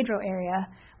San Pedro area,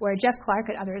 where Jeff Clark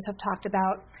and others have talked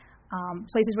about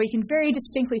places where you can very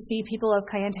distinctly see people of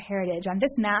Kayenta heritage. On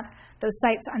this map, those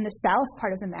sites on the south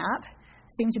part of the map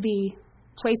seem to be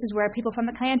places where people from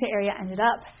the Kayenta area ended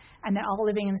up, and they're all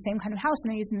living in the same kind of house,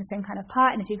 and they're using the same kind of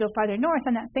pot. And if you go farther north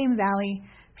on that same valley,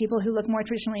 people who look more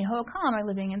traditionally Hohokam are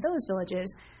living in those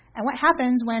villages. And what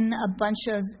happens when a bunch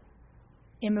of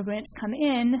immigrants come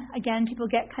in, again, people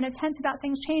get kind of tense about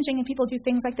things changing, and people do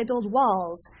things like they build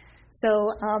walls.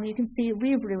 So you can see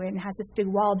Reeve Ruin has this big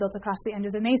wall built across the end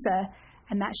of the mesa,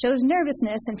 and that shows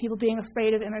nervousness and people being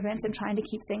afraid of immigrants and trying to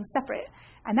keep things separate.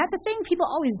 And that's a thing people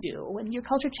always do. When your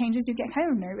culture changes, you get kind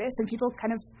of nervous, and people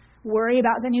kind of worry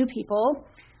about the new people.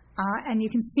 And you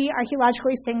can see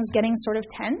archaeologically things getting sort of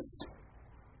tense.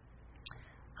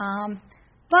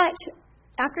 But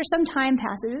after some time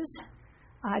passes,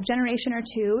 a generation or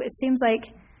two, it seems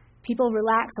like people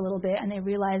relax a little bit and they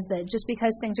realize that just because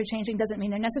things are changing doesn't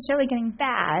mean they're necessarily getting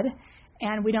bad,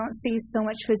 and we don't see so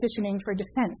much positioning for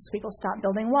defense. People stop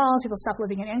building walls, people stop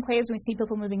living in enclaves, and we see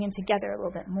people moving in together a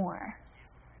little bit more.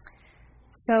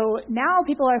 So now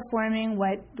people are forming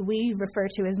what we refer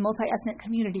to as multi-ethnic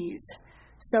communities.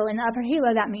 So in the Upper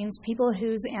Gila, that means people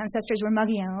whose ancestors were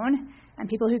Mogollon and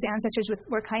people whose ancestors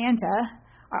were Kayenta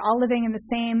are all living in the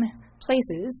same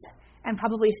places, and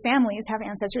probably families have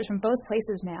ancestors from both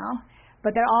places now,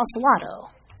 but they're all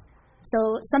Salado.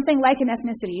 So something like an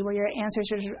ethnicity where your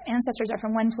ancestors are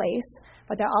from one place,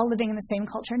 but they're all living in the same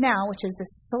culture now, which is the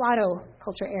Salado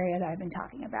culture area that I've been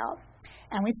talking about.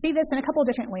 And we see this in a couple of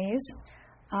different ways.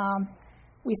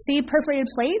 We see perforated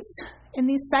plates in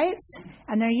these sites,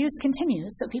 and their use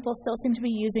continues. So people still seem to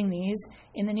be using these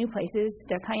in the new places.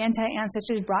 Their Kayenta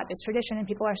ancestors brought this tradition, and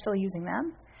people are still using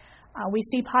them. We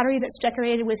see pottery that's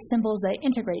decorated with symbols that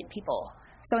integrate people.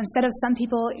 So instead of some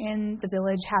people in the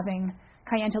village having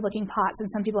Kayenta-looking pots and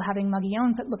some people having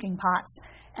Mogollon-looking pots.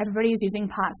 Everybody's using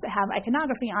pots that have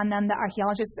iconography on them that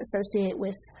archaeologists associate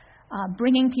with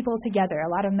bringing people together. A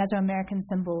lot of Mesoamerican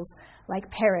symbols like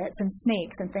parrots and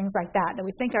snakes and things like that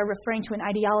we think are referring to an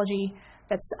ideology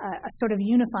that's a sort of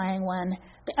unifying one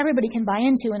that everybody can buy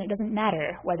into, and it doesn't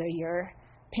matter whether your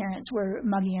parents were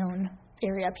Mogollon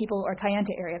area people or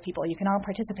Kayenta area people. You can all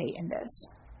participate in this.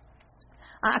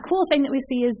 A cool thing that we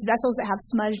see is vessels that have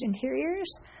smudged interiors.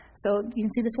 So you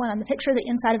can see this one on the picture. The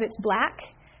inside of it's black,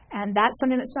 and that's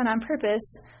something that's done on purpose.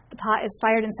 The pot is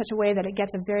fired in such a way that it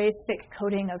gets a very thick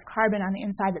coating of carbon on the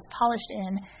inside that's polished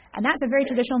in, and that's a very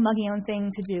traditional Mogollon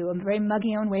thing to do, a very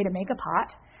Mogollon way to make a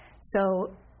pot.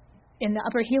 So in the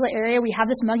Upper Gila area, we have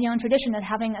this Mogollon tradition of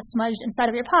having a smudged inside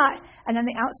of your pot, and then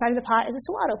the outside of the pot is a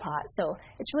Salado pot. So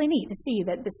it's really neat to see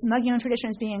that this Mogollon tradition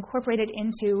is being incorporated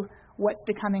into what's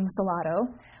becoming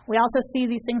Salado. We also see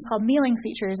these things called mealing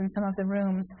features in some of the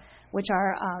rooms, which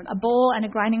are a bowl and a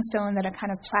grinding stone that are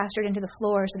kind of plastered into the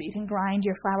floor so that you can grind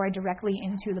your flour directly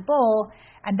into the bowl.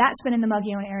 And that's been in the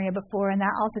Mogollon area before, and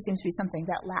that also seems to be something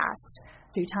that lasts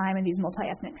through time in these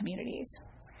multi-ethnic communities.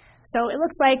 So it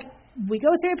looks like we go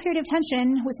through a period of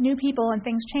tension with new people and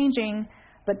things changing,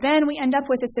 but then we end up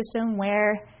with a system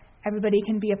where everybody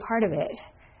can be a part of it.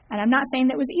 And I'm not saying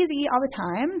that it was easy all the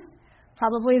time.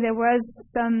 Probably there was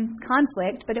some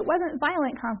conflict, but it wasn't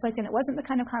violent conflict, and it wasn't the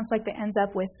kind of conflict that ends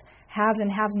up with haves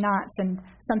and have-nots, and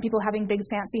some people having big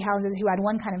fancy houses who had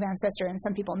one kind of ancestor and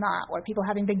some people not, or people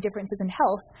having big differences in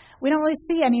health. We don't really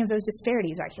see any of those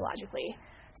disparities archaeologically.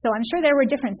 So I'm sure there were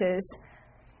differences,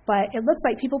 but it looks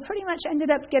like people pretty much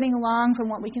ended up getting along from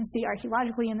what we can see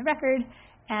archaeologically in the record,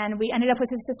 and we ended up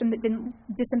with a system that didn't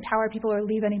disempower people or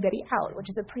leave anybody out, which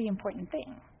is a pretty important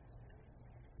thing.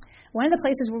 One of the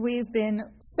places where we've been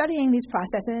studying these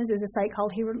processes is a site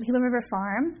called Gila River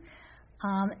Farm.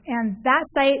 And that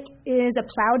site is a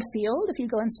plowed field. If you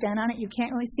go and stand on it, you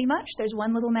can't really see much. There's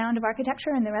one little mound of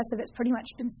architecture, and the rest of it's pretty much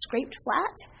been scraped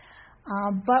flat.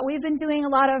 But we've been doing a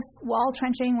lot of wall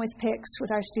trenching with picks with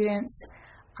our students,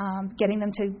 getting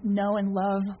them to know and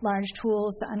love large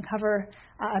tools to uncover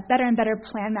a better and better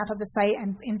plan map of the site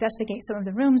and investigate some of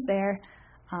the rooms there.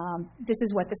 This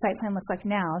is what the site plan looks like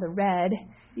now, the red.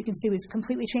 You can see we've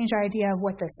completely changed our idea of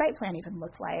what the site plan even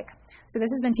looked like. So this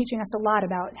has been teaching us a lot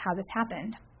about how this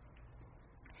happened.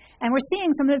 And we're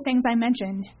seeing some of the things I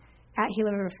mentioned at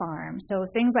Gila River Farm. So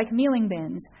things like mealing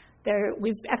bins.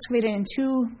 We've excavated in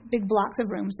 2 big blocks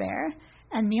of rooms there,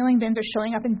 and mealing bins are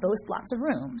showing up in both blocks of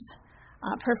rooms.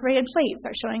 Perforated plates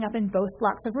are showing up in both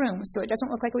blocks of rooms, so it doesn't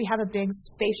look like we have a big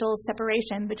spatial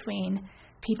separation between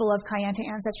people of Kayenta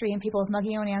ancestry and people of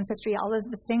Mogollon ancestry. All of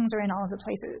the things are in all of the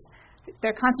places.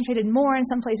 They're concentrated more in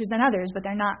some places than others, but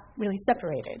they're not really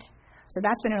separated. So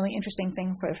that's been a really interesting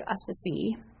thing for us to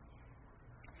see.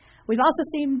 We've also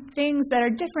seen things that are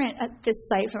different at this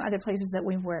site from other places that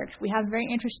we've worked. We have very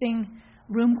interesting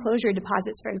room closure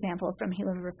deposits, for example, from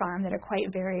Gila River Farm that are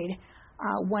quite varied.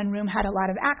 One room had a lot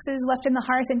of axes left in the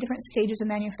hearth in different stages of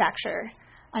manufacture.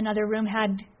 Another room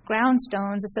had ground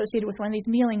stones associated with one of these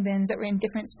mealing bins that were in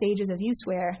different stages of use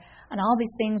wear. And all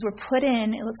these things were put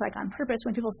in, it looks like on purpose,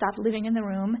 when people stopped living in the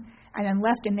room, and then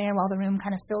left in there while the room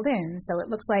kind of filled in. So it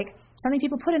looks like something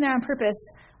people put in there on purpose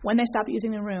when they stopped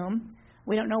using the room.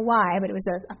 We don't know why, but it was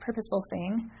a purposeful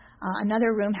thing.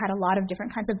 Another room had a lot of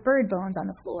different kinds of bird bones on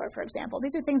the floor, for example.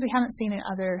 These are things we haven't seen in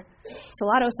other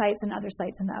Salado sites and other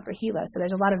sites in the Upper Gila, so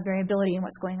there's a lot of variability in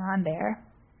what's going on there.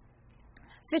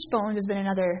 Fish bones has been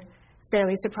another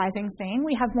fairly surprising thing.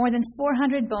 We have more than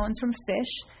 400 bones from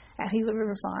fish at Gila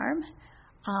River Farm.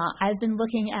 I've been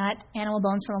looking at animal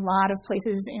bones from a lot of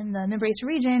places in the Mimbres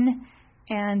region,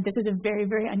 and this is a very,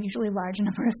 very unusually large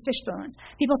number of fish bones.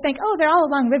 People think, oh, they're all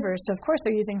along rivers, so of course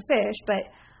they're using fish, but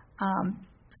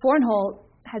Thornholt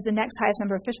has the next highest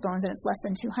number of fish bones, and it's less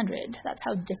than 200. That's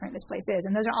how different this place is.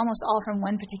 And those are almost all from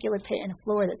one particular pit in a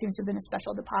floor that seems to have been a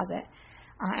special deposit.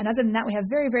 And other than that, we have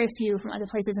very, very few from other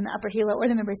places in the Upper Gila or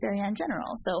the Mimbres area in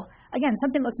general. So again,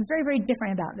 something looks very, very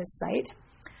different about this site.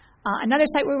 Another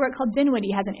site we work called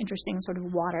Dinwiddie has an interesting sort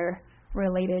of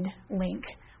water-related link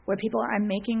where people are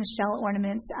making shell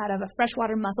ornaments out of a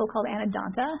freshwater mussel called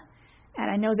anodonta. And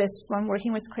I know this from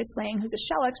working with Chris Lang, who's a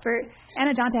shell expert.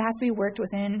 Anodonta has to be worked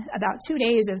within about 2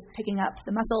 days of picking up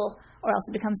the mussel, or else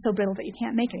it becomes so brittle that you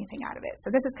can't make anything out of it.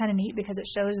 So this is kind of neat because it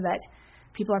shows that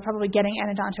people are probably getting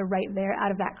anodonta right there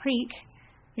out of that creek.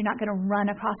 You're not going to run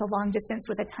across a long distance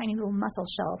with a tiny little mussel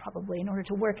shell probably in order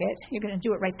to work it. You're going to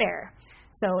do it right there.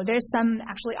 So there's some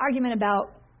actually argument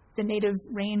about the native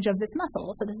range of this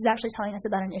mussel. So this is actually telling us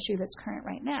about an issue that's current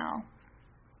right now.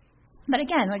 But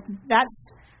again,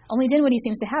 only Dinwiddie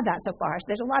seems to have that so far. So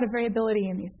there's a lot of variability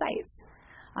in these sites.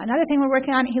 Another thing we're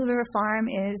working on at Gila River Farm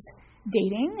is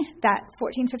dating. That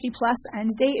 1450 plus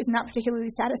end date is not particularly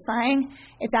satisfying.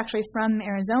 It's actually from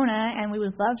Arizona, and we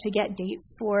would love to get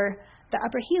dates for the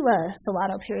Upper Gila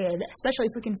Salado period, especially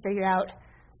if we can figure out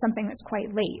something that's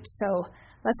quite late. So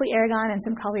Leslie Aragon and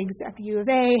some colleagues at the U of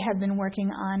A have been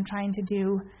working on trying to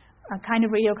do a kind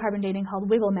of radiocarbon dating called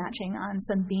wiggle matching on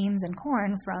some beans and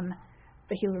corn from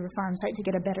the Gila River Farm site to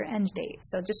get a better end date.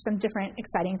 So just some different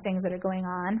exciting things that are going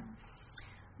on.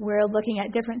 We're looking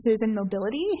at differences in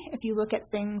mobility. If you look at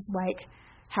things like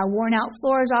how worn out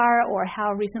floors are, or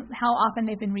how often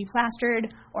they've been replastered,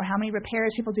 or how many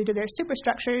repairs people do to their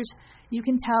superstructures, you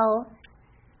can tell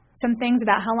some things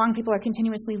about how long people are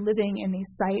continuously living in these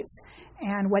sites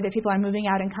and whether people are moving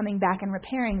out and coming back and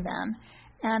repairing them.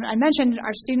 And I mentioned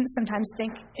our students sometimes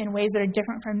think in ways that are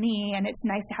different from me, and it's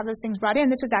nice to have those things brought in.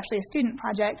 This was actually a student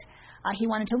project. He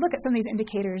wanted to look at some of these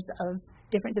indicators of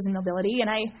differences in mobility,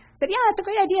 and I said, yeah, that's a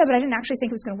great idea, but I didn't actually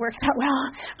think it was going to work that well.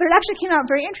 But it actually came out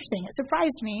very interesting. It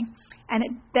surprised me.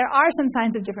 And there are some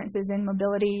signs of differences in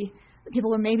mobility.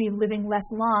 People are maybe living less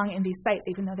long in these sites,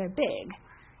 even though they're big.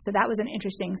 So that was an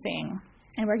interesting thing.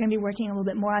 And we're going to be working a little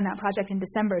bit more on that project in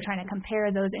December, trying to compare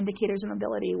those indicators of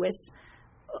mobility with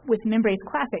Mimbres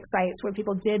classic sites where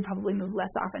people did probably move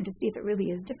less often to see if it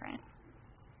really is different.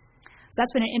 So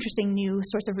that's been an interesting new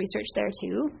source of research there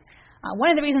too.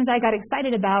 One of the reasons I got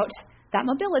excited about that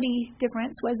mobility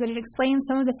difference was that it explains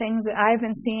some of the things that I've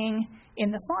been seeing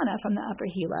in the fauna from the Upper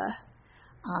Gila.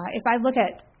 If I look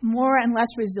at more and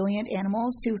less resilient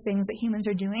animals to things that humans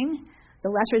are doing, the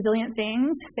less resilient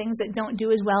things that don't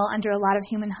do as well under a lot of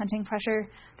human hunting pressure,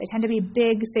 they tend to be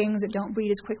big things that don't breed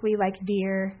as quickly like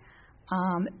deer.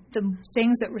 The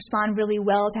things that respond really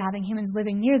well to having humans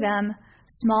living near them,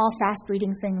 small,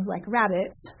 fast-breeding things like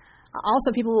rabbits.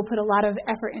 Also, people will put a lot of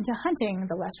effort into hunting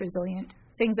the less resilient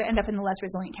things that end up in the less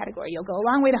resilient category. You'll go a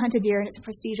long way to hunt a deer, and it's a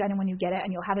prestige item when you get it,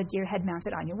 and you'll have a deer head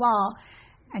mounted on your wall.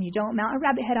 And you don't mount a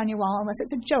rabbit head on your wall unless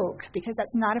it's a joke, because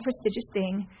that's not a prestigious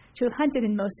thing to have hunted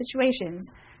in most situations.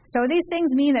 So these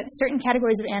things mean that certain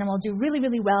categories of animal do really,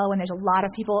 really well when there's a lot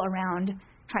of people around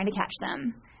trying to catch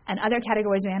them. And other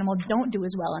categories of animal don't do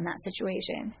as well in that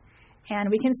situation. And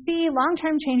we can see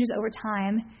long-term changes over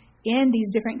time in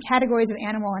these different categories of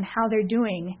animal and how they're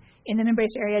doing in the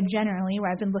Mimbres area generally,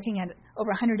 where I've been looking at over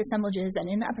 100 assemblages, and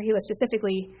in the Upper Gila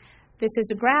specifically. This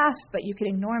is a graph, but you could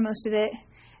ignore most of it,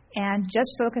 and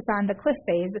just focus on the cliff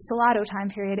phase, the Salado time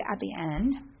period at the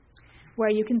end, where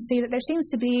you can see that there seems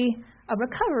to be a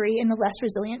recovery in the less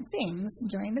resilient things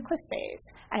during the cliff phase.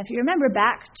 And if you remember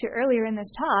back to earlier in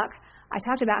this talk, I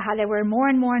talked about how there were more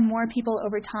and more and more people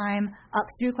over time up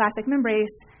through classic Mimbres,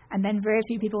 and then very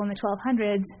few people in the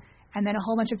 1200s, and then a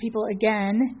whole bunch of people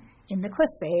again in the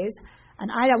cliff phase. And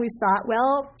I'd always thought,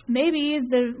 well, maybe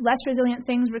the less resilient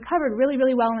things recovered really,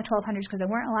 really well in the 1200s because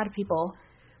there weren't a lot of people.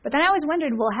 But then I always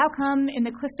wondered, well, how come in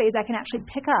the cliff phase I can actually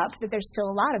pick up that there's still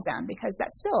a lot of them? Because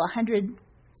that's still a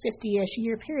 150-ish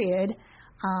year period.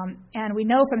 And we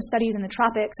know from studies in the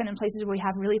tropics and in places where we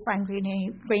have really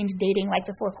fine-grained dating like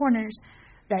the Four Corners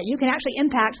that you can actually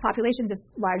impact populations of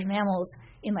large mammals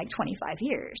in like 25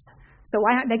 years. So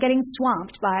why aren't they getting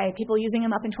swamped by people using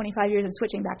them up in 25 years and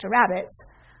switching back to rabbits?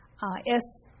 If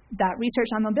that research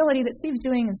on mobility that Steve's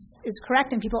doing is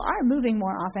correct and people are moving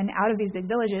more often out of these big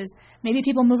villages, maybe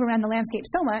people move around the landscape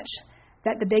so much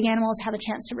that the big animals have a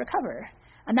chance to recover.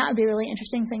 And that would be a really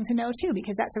interesting thing to know too,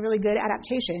 because that's a really good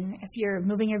adaptation if you're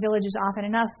moving your villages often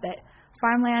enough that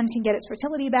farmland can get its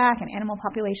fertility back and animal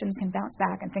populations can bounce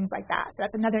back and things like that. So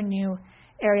that's another new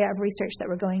area of research that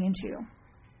we're going into.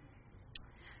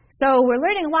 So we're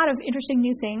learning a lot of interesting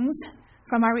new things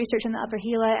from our research in the Upper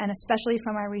Gila, and especially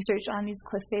from our research on these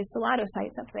cliff phase Salado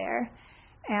sites up there.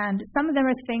 And some of them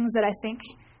are things that I think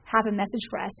have a message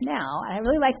for us now. And I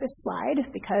really like this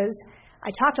slide because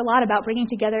I talked a lot about bringing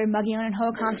together Mogollon and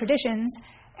Hohokam traditions.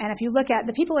 And if you look at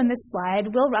the people in this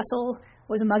slide, Will Russell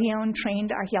was a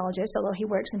Mogollon-trained archaeologist, although he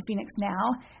works in Phoenix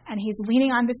now. And he's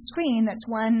leaning on this screen that's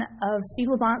one of Steve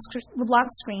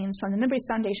LeBlanc's screens from the Mimbres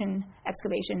Foundation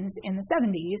excavations in the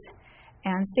 70s.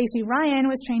 And Stacy Ryan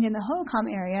was trained in the Hohokam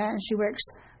area, and she works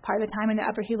part of the time in the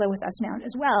Upper Gila with us now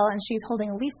as well. And she's holding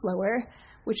a leaf blower,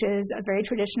 which is a very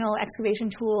traditional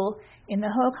excavation tool in the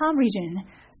Hohokam region.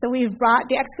 So we've brought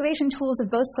the excavation tools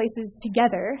of both places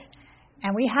together.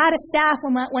 And we had a staff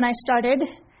when I started.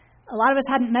 A lot of us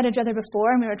hadn't met each other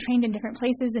before, and we were trained in different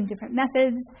places and different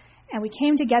methods. And we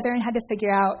came together and had to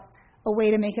figure out a way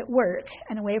to make it work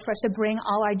and a way for us to bring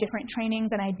all our different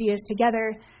trainings and ideas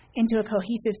together into a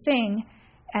cohesive thing.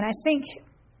 And I think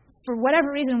for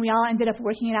whatever reason, we all ended up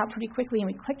working it out pretty quickly, and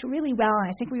we clicked really well, and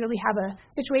I think we really have a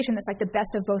situation that's like the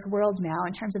best of both worlds now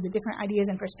in terms of the different ideas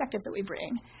and perspectives that we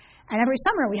bring. And every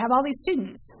summer, we have all these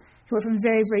students who are from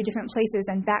very, very different places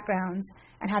and backgrounds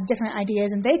and have different ideas,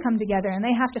 and they come together, and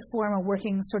they have to form a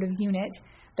working sort of unit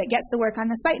that gets the work on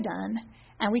the site done.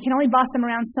 And we can only boss them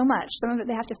around so much. Some of it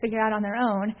they have to figure out on their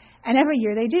own, and every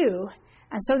year they do.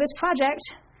 And so this project,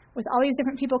 with all these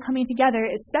different people coming together,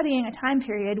 is studying a time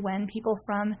period when people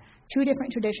from two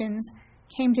different traditions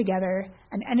came together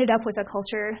and ended up with a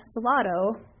culture,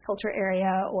 Salado, culture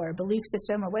area or belief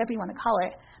system or whatever you want to call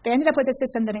it. They ended up with a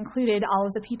system that included all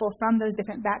of the people from those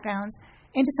different backgrounds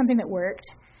into something that worked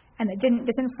and that didn't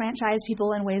disenfranchise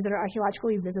people in ways that are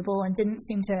archaeologically visible and didn't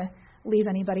seem to leave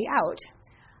anybody out.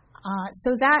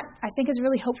 So that, I think, is a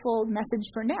really hopeful message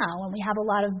for now, when we have a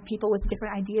lot of people with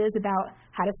different ideas about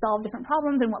how to solve different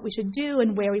problems and what we should do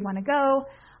and where we want to go,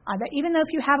 that even though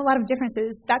if you have a lot of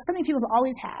differences, that's something people have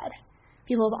always had.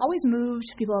 People have always moved,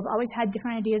 people have always had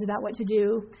different ideas about what to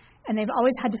do, and they've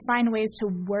always had to find ways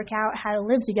to work out how to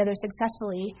live together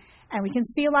successfully. And we can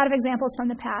see a lot of examples from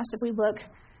the past, if we look,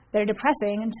 that are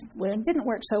depressing and where it didn't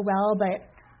work so well, but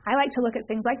I like to look at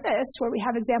things like this, where we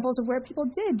have examples of where people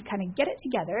did kind of get it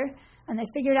together, and they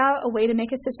figured out a way to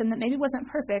make a system that maybe wasn't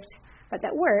perfect, but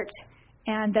that worked,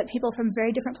 and that people from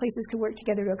very different places could work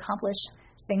together to accomplish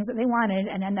things that they wanted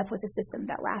and end up with a system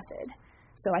that lasted.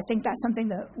 So I think that's something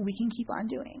that we can keep on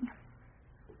doing.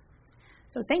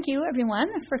 So thank you, everyone,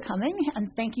 for coming, and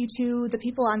thank you to the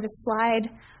people on this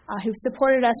slide who've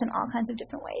supported us in all kinds of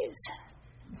different ways.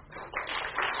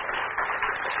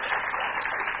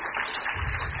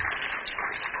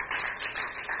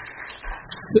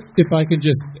 If I can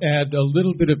just add a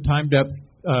little bit of time depth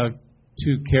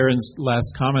to Karen's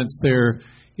last comments there.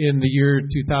 In the year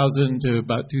 2000 to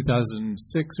about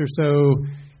 2006 or so,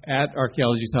 at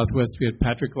Archaeology Southwest, we had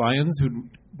Patrick Lyons, who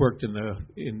worked in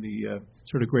the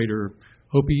sort of greater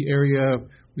Hopi area.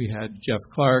 We had Jeff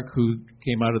Clark, who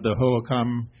came out of the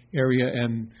Hohokam area,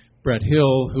 and Brett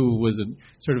Hill, who was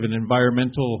sort of an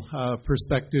environmental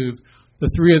perspective. The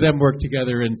three of them worked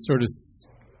together and sort of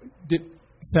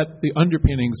set the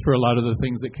underpinnings for a lot of the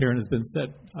things that Karen has been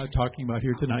talking about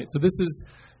here tonight. So this is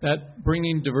that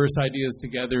bringing diverse ideas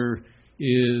together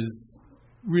is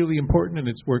really important, and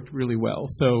it's worked really well.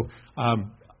 So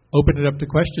open it up to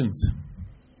questions.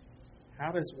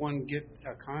 How does one get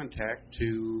a contact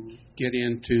to get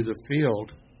into the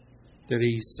field that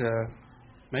he's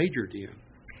majored in?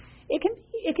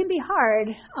 It can be hard.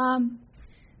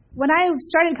 When I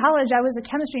started college, I was a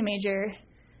chemistry major,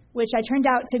 which I turned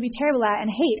out to be terrible at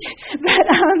and hate.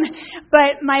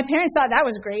 But my parents thought that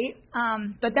was great.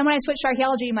 But then when I switched to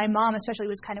archaeology, my mom especially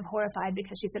was kind of horrified,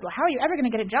 because she said, well, how are you ever going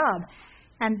to get a job?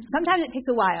 And sometimes it takes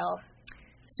a while.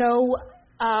 So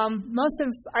most of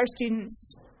our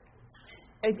students,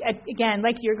 again,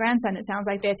 like your grandson, it sounds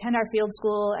like, they attend our field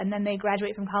school, and then they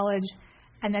graduate from college,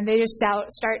 and then they just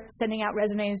start sending out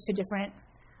resumes to different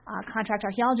contract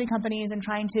archaeology companies and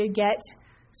trying to get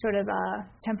sort of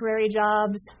temporary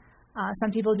jobs.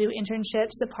 Some people do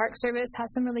internships. The Park Service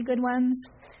has some really good ones,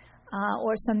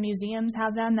 or some museums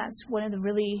have them. That's one of the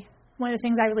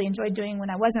things I really enjoyed doing when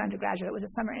I was an undergraduate, was a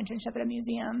summer internship at a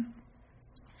museum.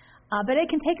 But it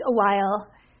can take a while,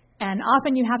 and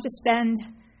often you have to spend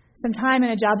some time in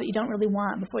a job that you don't really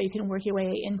want before you can work your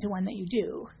way into one that you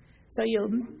do. So you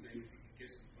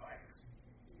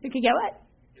could get what?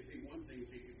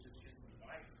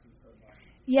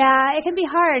 Yeah, it can be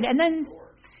hard. And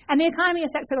the economy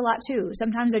affects it a lot too.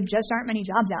 Sometimes there just aren't many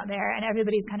jobs out there, and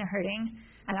everybody's kind of hurting.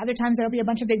 And other times there'll be a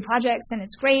bunch of big projects, and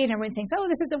it's great, and everyone thinks, oh,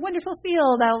 this is a wonderful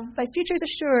field, my future's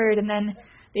assured, and then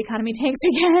the economy tanks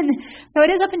again. So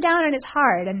it is up and down, and it's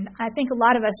hard. And I think a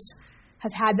lot of us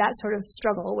have had that sort of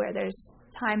struggle, where there's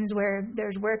times where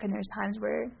there's work and there's times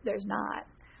where there's not.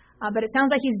 But it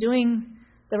sounds like he's doing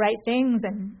the right things,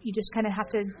 and you just kind of have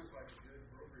to...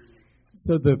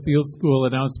 So the field school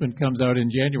announcement comes out in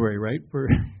January, right?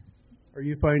 Are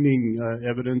you finding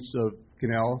evidence of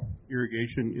canal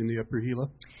irrigation in the Upper Gila?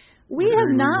 We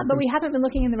have not, but we haven't been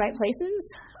looking in the right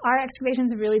places. Our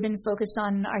excavations have really been focused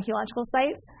on archaeological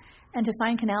sites, and to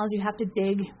find canals you have to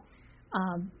dig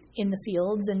in the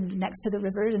fields and next to the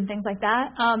rivers and things like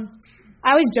that. I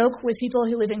always joke with people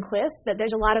who live in Cliff that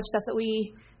there's a lot of stuff that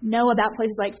we know about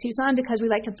places like Tucson because we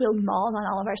like to build malls on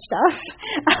all of our stuff.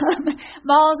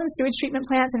 Malls and sewage treatment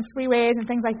plants and freeways and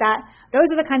things like that. Those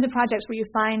are the kinds of projects where you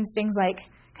find things like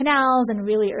canals and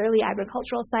really early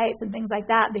agricultural sites and things like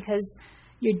that, because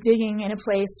you're digging in a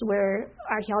place where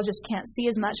archaeologists can't see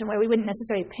as much and where we wouldn't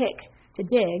necessarily pick to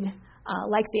dig,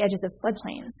 like the edges of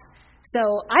floodplains.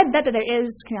 So I bet that there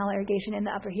is canal irrigation in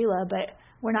the Upper Gila, but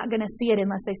we're not going to see it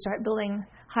unless they start building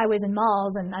highways and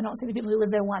malls, and I don't think the people who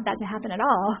live there want that to happen at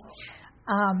all.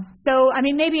 So, I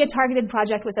mean, maybe a targeted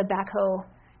project with a backhoe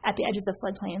at the edges of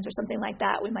floodplains or something like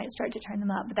that, we might start to turn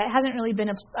them up. But that hasn't really been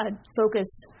a focus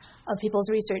of people's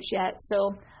research yet.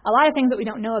 So a lot of things that we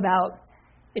don't know about,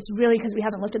 it's really because we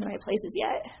haven't looked in the right places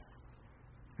yet.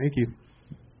 Thank you.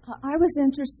 I was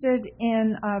interested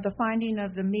in the finding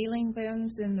of the mealing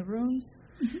bins in the rooms.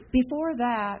 Mm-hmm. Before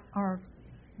that, or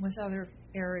with other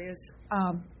areas,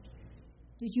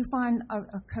 did you find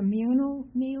a communal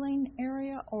mealing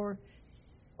area, or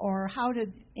how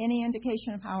did any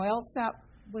indication of how else that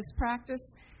was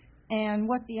practiced, and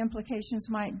what the implications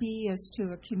might be as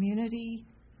to a community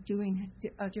doing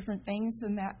different things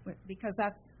in that? Because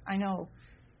that's, I know,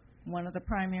 one of the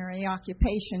primary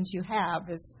occupations you have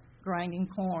is grinding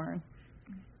corn.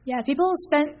 Yeah, people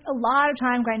spent a lot of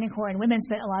time grinding corn. Women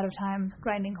spent a lot of time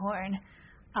grinding corn,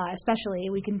 especially.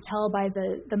 We can tell by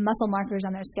the muscle markers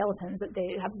on their skeletons that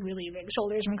they have really big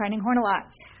shoulders from grinding corn a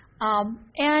lot.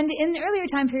 And in earlier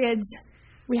time periods,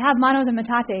 we have manos and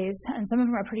metates, and some of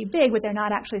them are pretty big, but they're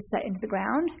not actually set into the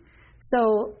ground.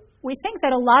 So we think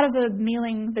that a lot of the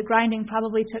mealing, the grinding,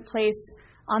 probably took place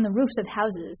on the roofs of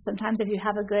houses. Sometimes if you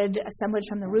have a good assemblage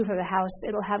from the roof of a house,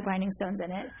 it'll have grinding stones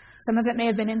in it. Some of it may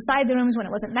have been inside the rooms when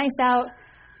it wasn't nice out,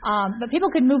 but people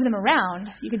could move them around.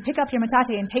 You could pick up your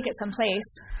metate and take it someplace.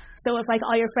 So if like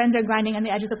all your friends are grinding on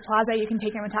the edge of the plaza, you can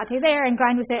take your metate there and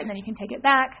grind with it, and then you can take it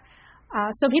back.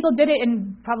 So people did it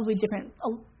in probably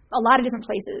a lot of different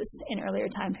places in earlier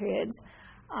time periods.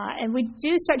 And we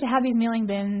do start to have these mealing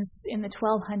bins in the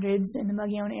 1200s in the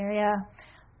Mogollon area,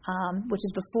 which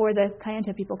is before the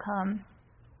Kayenta people come.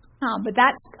 But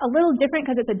that's a little different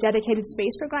because it's a dedicated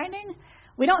space for grinding.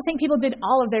 We don't think people did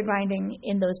all of their grinding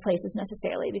in those places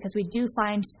necessarily, because we do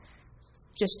find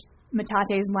just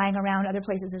metates lying around other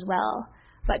places as well.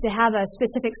 But to have a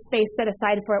specific space set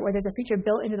aside for it where there's a feature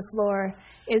built into the floor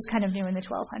is kind of new in the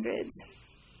 1200s.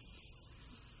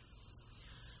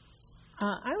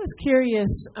 I was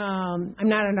curious, I'm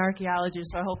not an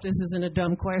archaeologist, so I hope this isn't a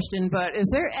dumb question, but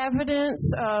is there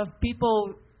evidence of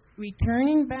people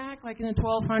returning back, like in the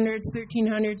 1200s,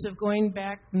 1300s, of going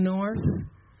back north,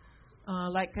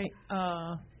 like,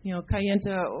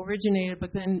 Kayenta originated,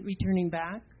 but then returning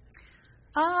back?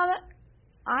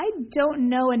 I don't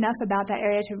know enough about that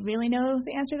area to really know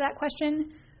the answer to that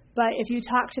question, but if you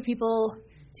talk to people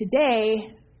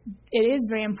today, it is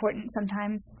very important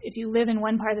sometimes, if you live in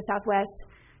one part of the Southwest,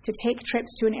 to take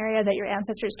trips to an area that your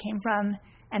ancestors came from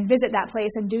and visit that place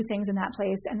and do things in that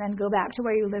place and then go back to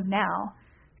where you live now.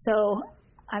 So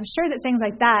I'm sure that things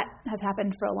like that have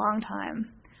happened for a long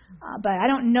time, but I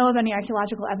don't know of any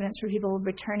archaeological evidence for people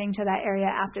returning to that area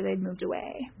after they'd moved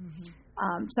away.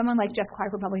 Mm-hmm. Someone like Jeff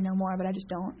Clark would probably know more, but I just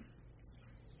don't.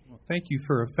 Well, thank you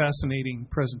for a fascinating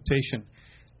presentation.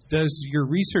 Does your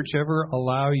research ever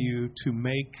allow you to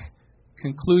make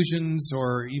conclusions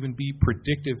or even be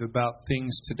predictive about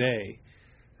things today?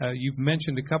 You've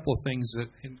mentioned a couple of things that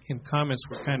in comments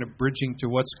were kind of bridging to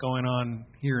what's going on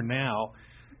here now.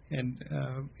 And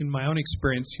in my own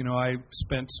experience, I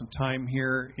spent some time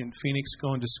here in Phoenix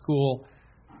going to school,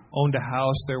 owned a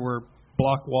house. There were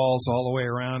block walls all the way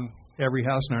around every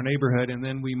house in our neighborhood. And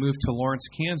then we moved to Lawrence,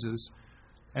 Kansas,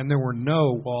 and there were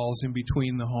no walls in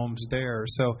between the homes there.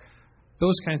 So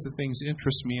those kinds of things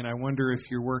interest me, and I wonder if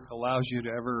your work allows you to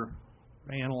ever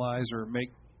analyze or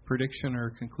make prediction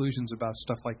or conclusions about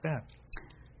stuff like that.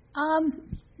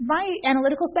 My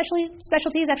analytical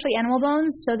specialty is actually animal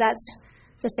bones, so that's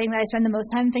the thing that I spend the most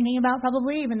time thinking about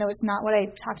probably, even though it's not what I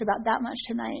talked about that much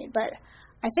tonight. But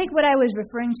I think what I was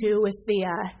referring to with the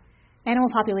animal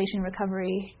population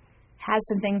recovery has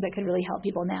some things that could really help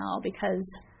people now, because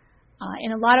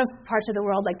in a lot of parts of the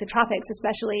world, like the tropics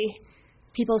especially,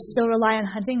 people still rely on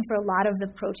hunting for a lot of the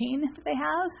protein that they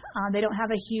have. They don't have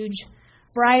a huge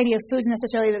variety of foods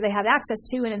necessarily that they have access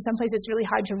to, and in some places it's really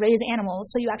hard to raise animals,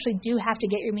 so you actually do have to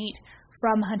get your meat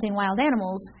from hunting wild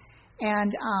animals.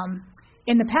 And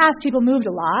in the past, people moved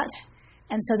a lot,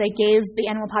 and so they gave the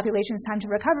animal populations time to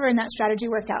recover, and that strategy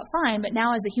worked out fine. But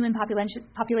now as the human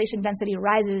population density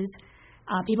rises,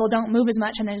 people don't move as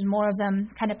much, and there's more of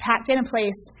them kind of packed in a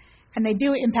place, and they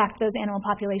do impact those animal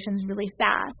populations really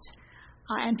fast.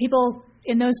 And people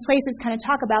in those places kind of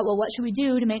talk about, well, what should we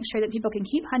do to make sure that people can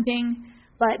keep hunting,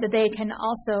 but that they can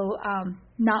also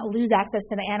not lose access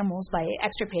to the animals by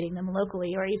extirpating them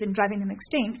locally or even driving them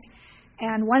extinct.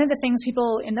 And one of the things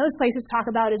people in those places talk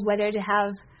about is whether to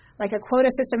have like a quota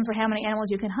system for how many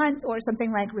animals you can hunt, or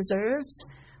something like reserves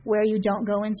where you don't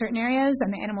go in certain areas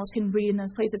and the animals can breed in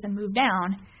those places and move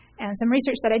down. And some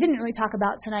research that I didn't really talk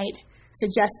about tonight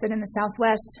suggests that in the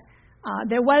Southwest,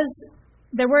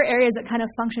 there were areas that kind of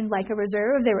functioned like a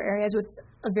reserve. There were areas with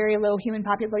a very low human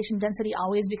population density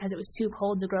always because it was too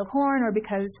cold to grow corn or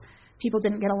because people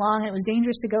didn't get along and it was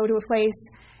dangerous to go to a place.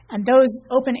 And those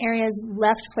open areas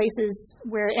left places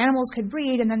where animals could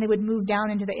breed, and then they would move down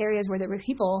into the areas where there were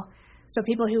people. So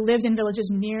people who lived in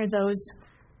villages near those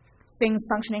things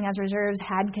functioning as reserves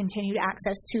had continued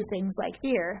access to things like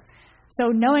deer. So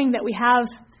knowing that we have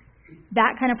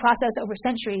that kind of process over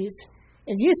centuries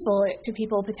is useful to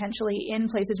people potentially in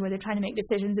places where they're trying to make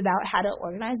decisions about how to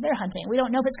organize their hunting. We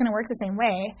don't know if it's going to work the same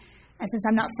way. And since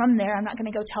I'm not from there, I'm not going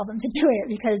to go tell them to do it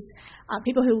because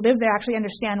people who live there actually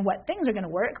understand what things are going to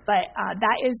work. But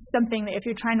that is something that if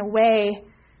you're trying to weigh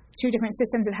two different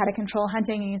systems of how to control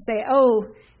hunting and you say, oh,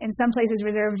 in some places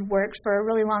reserves worked for a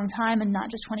really long time and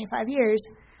not just 25 years,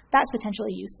 that's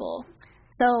potentially useful.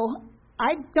 So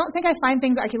I don't think I find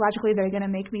things archaeologically that are going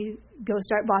to make me go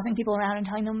start bossing people around and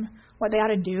telling them what they ought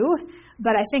to do.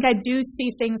 But I think I do see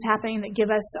things happening that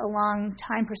give us a long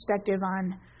time perspective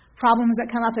on problems that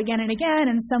come up again and again,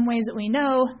 and some ways that we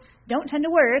know don't tend to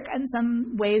work, and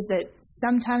some ways that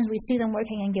sometimes we see them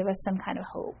working and give us some kind of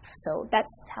hope. So that's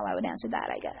how I would answer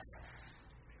that, I guess.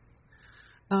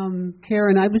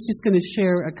 Karen, I was just going to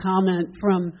share a comment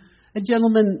from a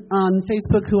gentleman on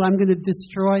Facebook who I'm going to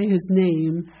destroy his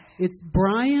name. It's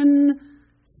Brian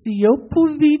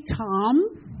Siopovitom.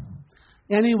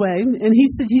 Anyway, and he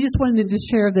said he just wanted to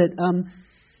share that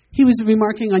he was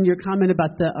remarking on your comment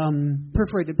about the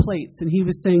perforated plates, and he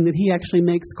was saying that he actually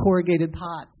makes corrugated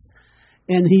pots,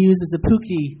 and he uses a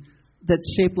pookie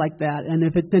that's shaped like that, and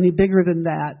if it's any bigger than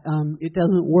that, it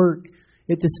doesn't work.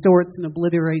 It distorts and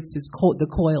obliterates the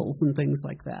coils and things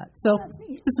like that. So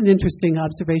it's an interesting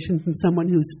observation from someone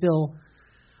who's still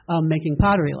making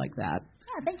pottery like that.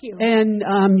 Yeah, thank you. And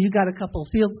you got a couple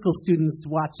field school students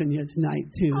watching you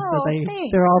tonight, too, so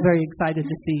they're all very excited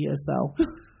to see you, so...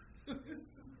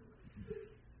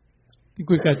 I think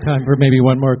we've got time for maybe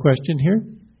one more question here.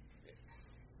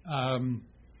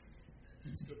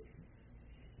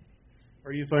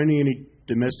 Are you finding any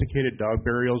domesticated dog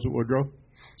burials at Woodrow?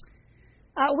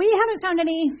 We haven't found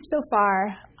any so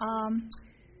far.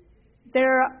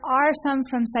 There are some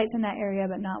from sites in that area,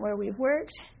 but not where we've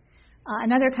worked.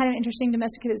 Another kind of interesting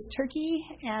domesticated is Turkey,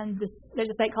 and there's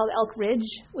a site called Elk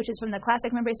Ridge, which is from the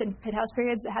classic Membrace and Pit House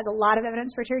periods that has a lot of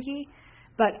evidence for Turkey.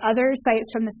 But other sites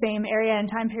from the same area and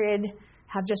time period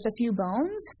have just a few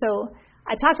bones. So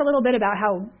I talked a little bit about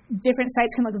how different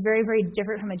sites can look very, very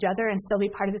different from each other and still be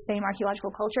part of the same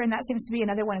archaeological culture, and that seems to be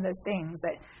another one of those things,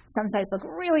 that some sites look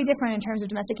really different in terms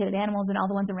of domesticated animals than all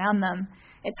the ones around them.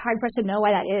 It's hard for us to know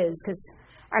why that is, because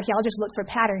archaeologists look for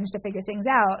patterns to figure things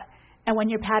out, and when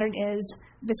your pattern is,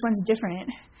 this one's different,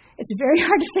 it's very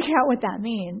hard to figure out what that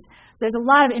means. So there's a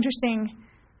lot of interesting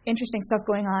stuff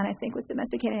going on, I think, with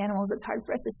domesticated animals that's hard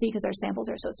for us to see because our samples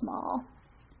are so small.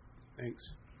 Thanks.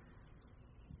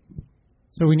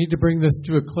 So we need to bring this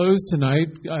to a close tonight.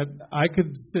 I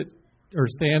could sit or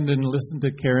stand and listen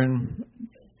to Karen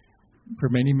for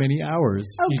many, many hours.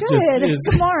 Oh, good.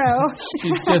 Tomorrow.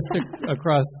 She's just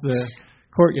across the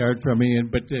courtyard from me,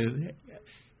 but to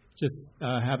just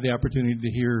have the opportunity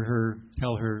to hear her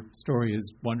tell her story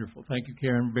is wonderful. Thank you,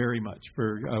 Karen, very much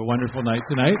for a wonderful night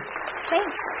tonight.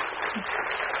 Thanks.